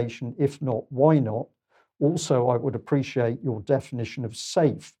investigation? If not, why not? Also, I would appreciate your definition of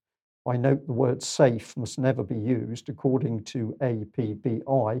safe. I note the word safe must never be used according to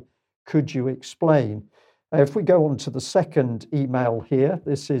APBI. Could you explain? If we go on to the second email here,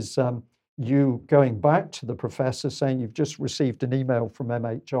 this is you going back to the professor saying you've just received an email from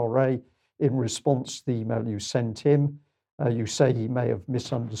MHRA in response to the email you sent him. You say he may have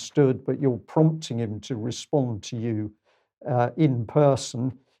misunderstood, but you're prompting him to respond to you in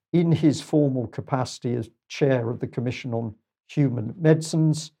person in his formal capacity as chair of the Commission on Human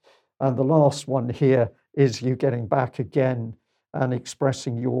Medicines. And the last one here is you getting back again and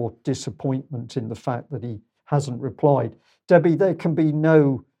expressing your disappointment in the fact that he hasn't replied. Debbie, there can be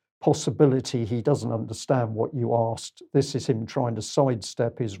no possibility he doesn't understand what you asked. This is him trying to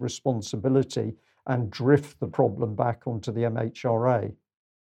sidestep his responsibility and drift the problem back onto the MHRA.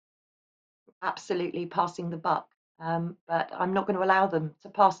 Absolutely passing the buck. But I'm not going to allow them to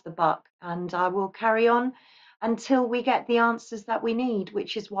pass the buck, and I will carry on until we get the answers that we need,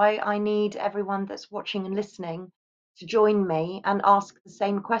 which is why I need everyone that's watching and listening to join me and ask the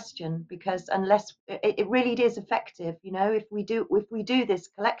same question, because unless it really is effective, if we do this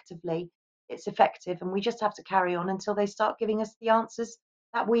collectively, it's effective, and we just have to carry on until they start giving us the answers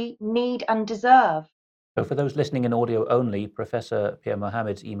that we need and deserve. So for those listening in audio only, Professor Pierre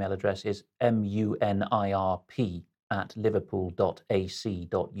Mohammed's email address is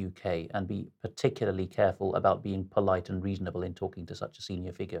munirp@liverpool.ac.uk, and be particularly careful about being polite and reasonable in talking to such a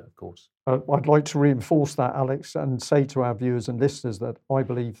senior figure, of course. I'd like to reinforce that, Alex, and say to our viewers and listeners that I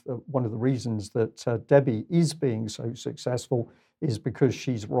believe that one of the reasons that Debbie is being so successful is because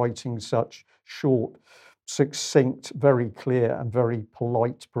she's writing such short, succinct, very clear and very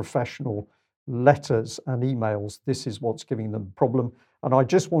polite professional letters and emails. This is what's giving them the problem. And I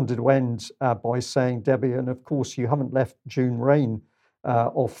just wanted to end by saying, Debbie, and of course you haven't left June Rain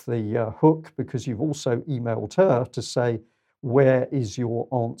off the hook, because you've also emailed her to say, where is your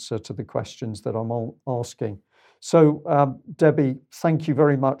answer to the questions that I'm asking? So Debbie, thank you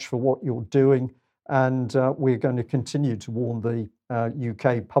very much for what you're doing. And we're going to continue to warn the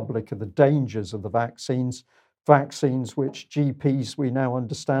UK public of the dangers of the vaccines which GPs, we now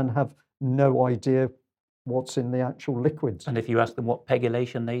understand, have no idea what's in the actual liquids. And if you ask them what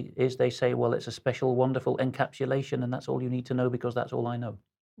pegylation is, they say, well, it's a special, wonderful encapsulation, and that's all you need to know because that's all I know.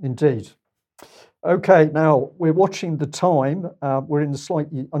 Indeed. Okay, now we're watching the time. We're in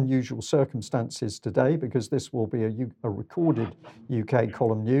slightly unusual circumstances today because this will be a recorded UK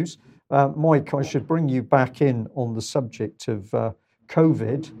column news. Mike, I should bring you back in on the subject of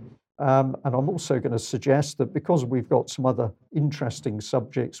COVID. And I'm also going to suggest that because we've got some other interesting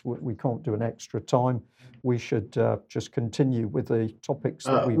subjects, we can't do an extra time. We should just continue with the topics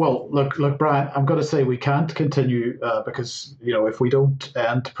that we've... Well, look, Brian, I'm going to say we can't continue because, if we don't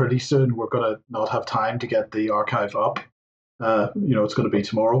end pretty soon, we're going to not have time to get the archive up. It's going to be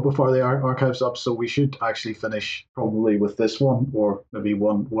tomorrow before the archive's up, so we should actually finish probably with this one or maybe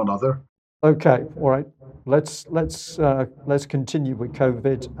one other. Okay, all right. Let's continue with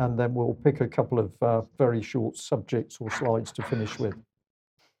COVID, and then we'll pick a couple of very short subjects or slides to finish with.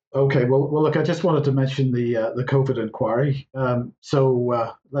 Okay, well, look, I just wanted to mention the COVID inquiry.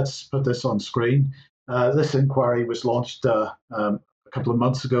 So let's put this on screen. This inquiry was launched a couple of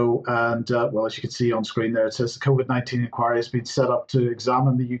months ago, and well, as you can see on screen there, it says the COVID-19 inquiry has been set up to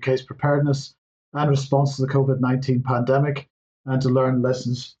examine the UK's preparedness and response to the COVID-19 pandemic, and to learn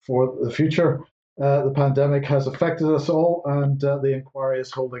lessons for the future. The pandemic has affected us all, and the inquiry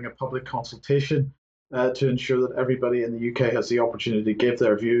is holding a public consultation to ensure that everybody in the UK has the opportunity to give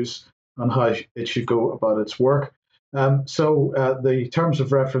their views on how it should go about its work. So the terms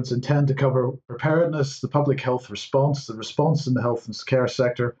of reference intend to cover preparedness, the public health response, the response in the health and care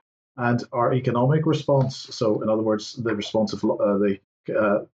sector, and our economic response. So in other words, the response of the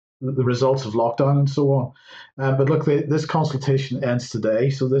the results of lockdown and so on. But look, this consultation ends today,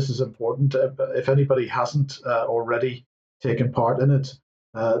 so this is important. If anybody hasn't already taken part in it,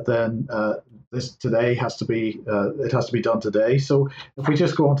 then this today has to be it has to be done today. So if we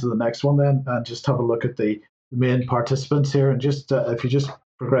just go on to the next one then and just have a look at the main participants here, and just if you just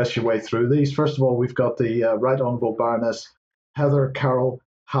progress your way through these. First of all, we've got the Right Honourable Baroness Heather Carroll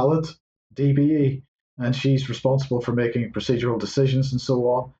Hallett, DBE, and she's responsible for making procedural decisions and so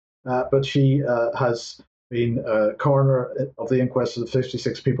on. But she has been coroner of the inquest of the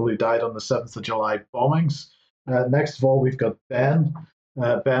 56 people who died on the 7th of July bombings. Next of all, we've got Ben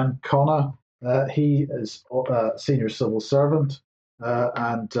Connor. He is a senior civil servant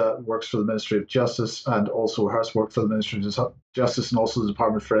and works for the Ministry of Justice, and also has worked for the Ministry of Justice and also the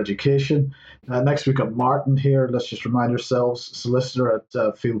Department for Education. Next, we've got Martin here. Let's just remind ourselves, solicitor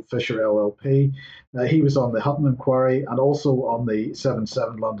at Field Fisher LLP. He was on the Hutton inquiry and also on the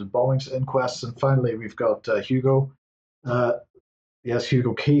 7/7 London bombings inquests. And finally, we've got Hugo.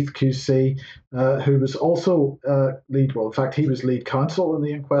 Hugo Keith QC, who was also he was lead counsel in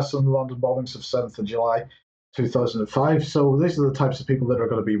the inquest on the London bombings of 7th of July 2005. So these are the types of people that are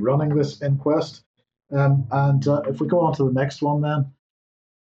going to be running this inquest. If we go on to the next one then.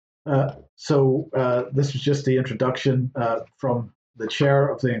 This was just the introduction from the chair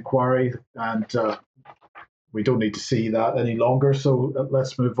of the inquiry, and we don't need to see that any longer. So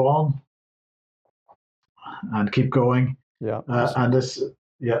let's move on and keep going. Yeah.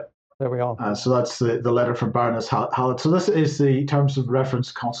 There we are. So that's the letter from Baroness Hallett. So this is the terms of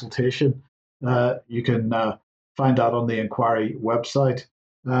reference consultation. You can find that on the inquiry website.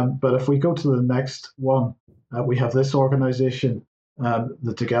 But if we go to the next one, we have this organisation,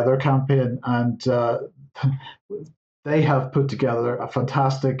 the Together campaign, and they have put together a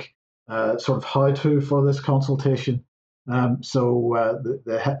fantastic sort of how-to for this consultation. The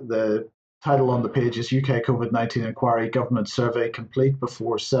title on the page is UK COVID-19 Inquiry Government Survey Complete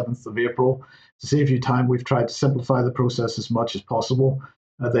before 7th of April. To save you time, we've tried to simplify the process as much as possible.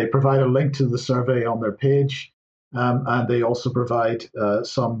 They provide a link to the survey on their page, and they also provide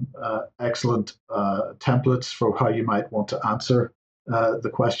some excellent templates for how you might want to answer the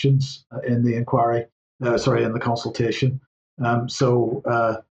questions in the inquiry, in the consultation.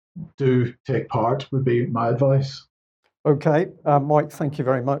 Do take part would be my advice. Okay, Mike, thank you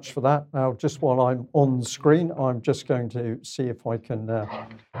very much for that. Now, just while I'm on the screen, I'm just going to see if I can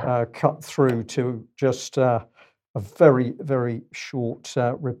cut through to just a very, very short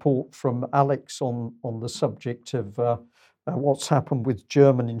report from Alex on the subject of what's happened with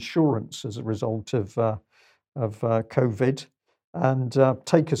German insurance as a result of COVID. And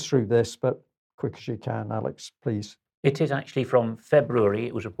take us through this, but quick as you can, Alex, please. It is actually from February.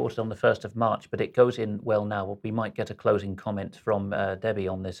 It was reported on the 1st of March, but it goes in well now. We might get a closing comment from Debbie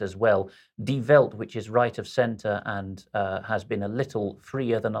on this as well. Die Welt, which is right of centre and has been a little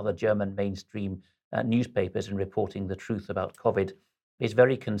freer than other German mainstream newspapers in reporting the truth about COVID, is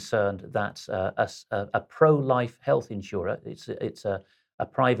very concerned that a pro-life health insurer, it's a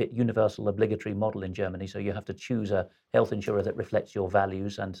private universal obligatory model in Germany, so you have to choose a health insurer that reflects your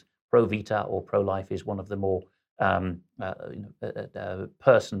values, and Pro-Vita or pro-life is one of the more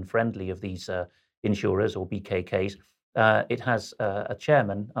person-friendly of these insurers or BKKs. It has a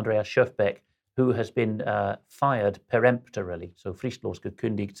chairman, Andreas Schöfbeck, who has been fired peremptorily, so fristlos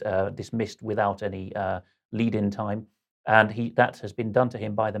gekündigt, dismissed without any lead-in time, and that has been done to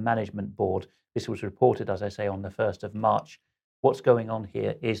him by the management board. This was reported, as I say, on the 1st of March. What's going on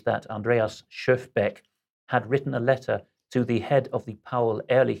here is that Andreas Schöfbeck had written a letter to the head of the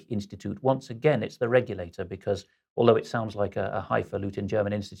Paul-Ehrlich Institute. Once again, it's the regulator, because although it sounds like a highfalutin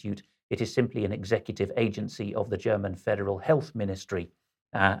German institute, it is simply an executive agency of the German Federal Health Ministry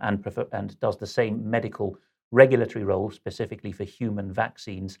and does the same medical regulatory role, specifically for human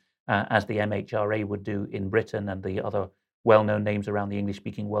vaccines, as the MHRA would do in Britain and the other well-known names around the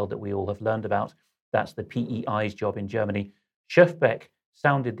English-speaking world that we all have learned about. That's the PEI's job in Germany. Schöfbeck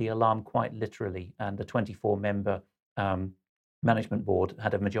sounded the alarm quite literally, and the 24-member management board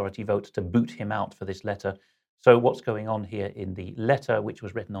had a majority vote to boot him out for this letter. So what's going on here in the letter, which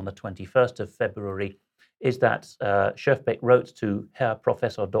was written on the 21st of February, is that Schöfbeck wrote to Herr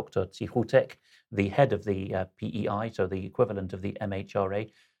Professor Dr. Cichutek, the head of the PEI, so the equivalent of the MHRA,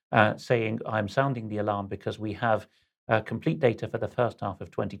 saying, I'm sounding the alarm because we have complete data for the first half of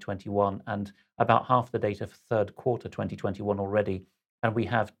 2021 and about half the data for third quarter 2021 already. And we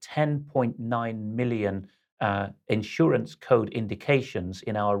have 10.9 million insurance code indications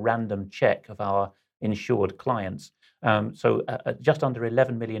in our random check of our insured clients. So just under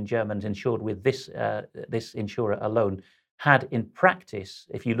 11 million Germans insured with this insurer alone had in practice,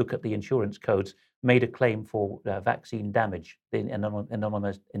 if you look at the insurance codes, made a claim for vaccine damage in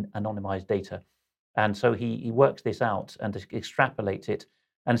anonymized data. And so he works this out and extrapolates it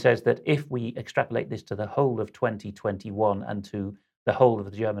and says that if we extrapolate this to the whole of 2021 and to the whole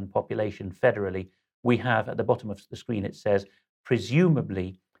of the German population federally, we have at the bottom of the screen, it says,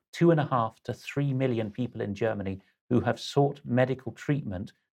 presumably 2.5 to 3 million people in Germany who have sought medical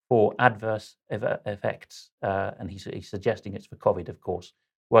treatment for adverse effects. And he's suggesting it's for COVID, of course,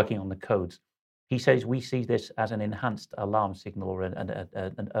 working on the codes. He says we see this as an enhanced alarm signal or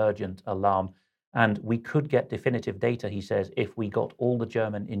an urgent alarm. And we could get definitive data, he says, if we got all the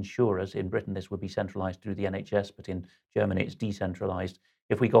German insurers. In Britain, this would be centralized through the NHS, but in Germany, it's decentralized.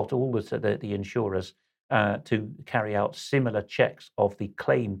 If we got all the insurers to carry out similar checks of the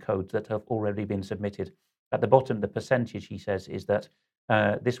claim codes that have already been submitted. At the bottom, the percentage, he says, is that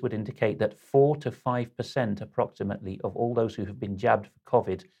this would indicate that 4 to 5% approximately of all those who have been jabbed for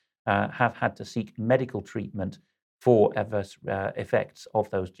COVID have had to seek medical treatment for adverse effects of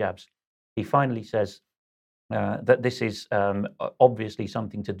those jabs. He finally says that this is obviously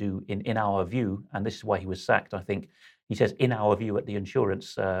something to do, in our view, and this is why he was sacked, I think. He says, in our view at the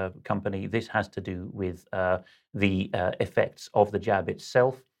insurance company, this has to do with the effects of the jab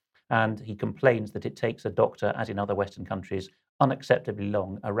itself. And he complains that it takes a doctor, as in other Western countries, unacceptably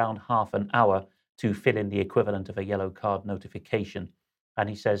long, around half an hour, to fill in the equivalent of a yellow card notification. And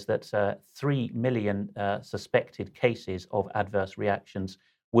he says that 3 million suspected cases of adverse reactions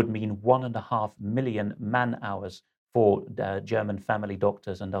would mean 1.5 million man-hours for German family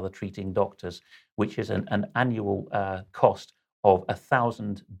doctors and other treating doctors, which is an annual cost of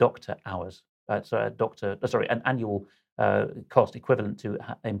 1,000 doctor hours. An annual cost equivalent to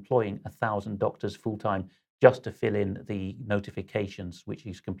employing 1,000 doctors full-time just to fill in the notifications, which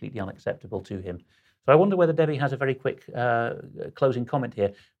is completely unacceptable to him. So I wonder whether Debbie has a very quick closing comment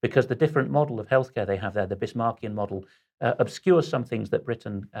here, because the different model of healthcare they have there, the Bismarckian model, obscures some things that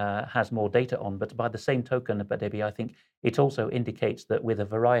Britain has more data on. But by the same token, Debbie, I think it also indicates that with a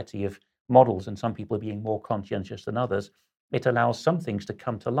variety of models and some people being more conscientious than others, it allows some things to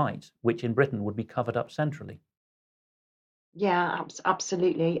come to light, which in Britain would be covered up centrally. Yeah,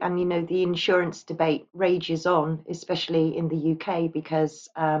 absolutely. And, you know, the insurance debate rages on, especially in the UK, because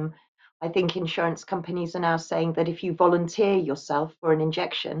I think insurance companies are now saying that if you volunteer yourself for an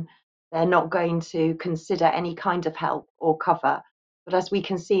injection, they're not going to consider any kind of help or cover. But as we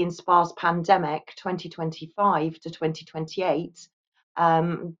can see in SPA's pandemic 2025 to 2028,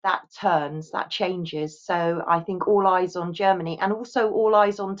 that changes. So I think all eyes on Germany, and also all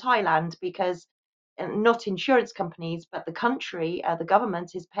eyes on Thailand, because not insurance companies, but the country, the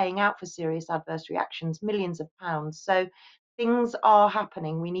government is paying out for serious adverse reactions, millions of pounds. So things are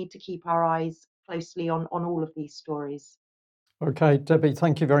happening. We need to keep our eyes closely on all of these stories. Okay, Debbie,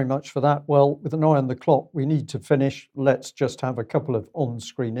 thank you very much for that. Well, with an eye on the clock, we need to finish. Let's just have a couple of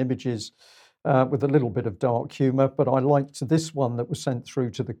on-screen images with a little bit of dark humour, but I liked this one that was sent through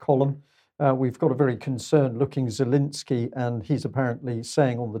to the column. We've got a very concerned-looking Zelensky, and he's apparently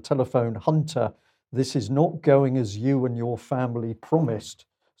saying on the telephone, "Hunter, this is not going as you and your family promised."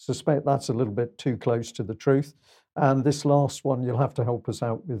 Suspect that's a little bit too close to the truth. And this last one, you'll have to help us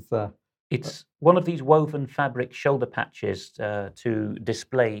out with. It's one of these woven fabric shoulder patches to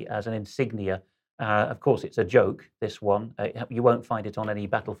display as an insignia. Of course, it's a joke, this one. You won't find it on any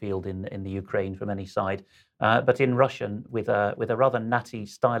battlefield in the Ukraine from any side. But in Russian, with a rather natty,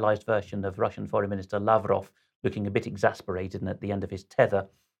 stylized version of Russian Foreign Minister Lavrov, looking a bit exasperated and at the end of his tether,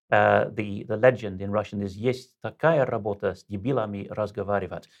 the legend in Russian is "Есть такая работа с дебилами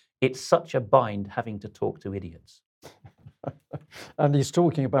разговаривать." It's such a bind having to talk to idiots. And he's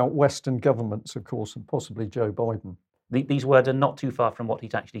talking about Western governments, of course, and possibly Joe Biden. These words are not too far from what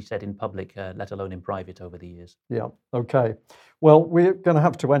he's actually said in public, let alone in private over the years. Yeah, okay. Well, we're going to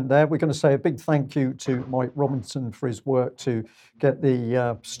have to end there. We're going to say a big thank you to Mike Robinson for his work to get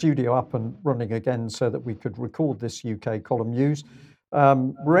the studio up and running again so that we could record this UK column news.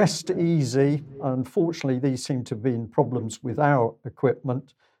 Rest easy. Unfortunately, these seem to have been problems with our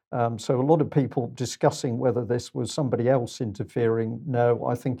equipment. So a lot of people discussing whether this was somebody else interfering. No,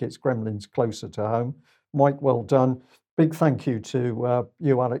 I think it's gremlins closer to home. Mike, well done. Big thank you to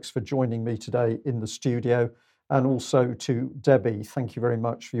you, Alex, for joining me today in the studio, and also to Debbie. Thank you very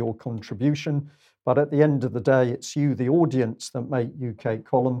much for your contribution. But at the end of the day, it's you, the audience, that make UK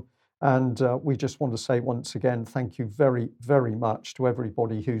Column. And we just want to say once again, thank you very, very much to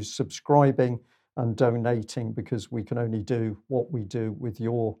everybody who's subscribing and donating, because we can only do what we do with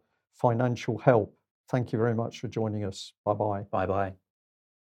your financial help. Thank you very much for joining us. Bye-bye. Bye-bye.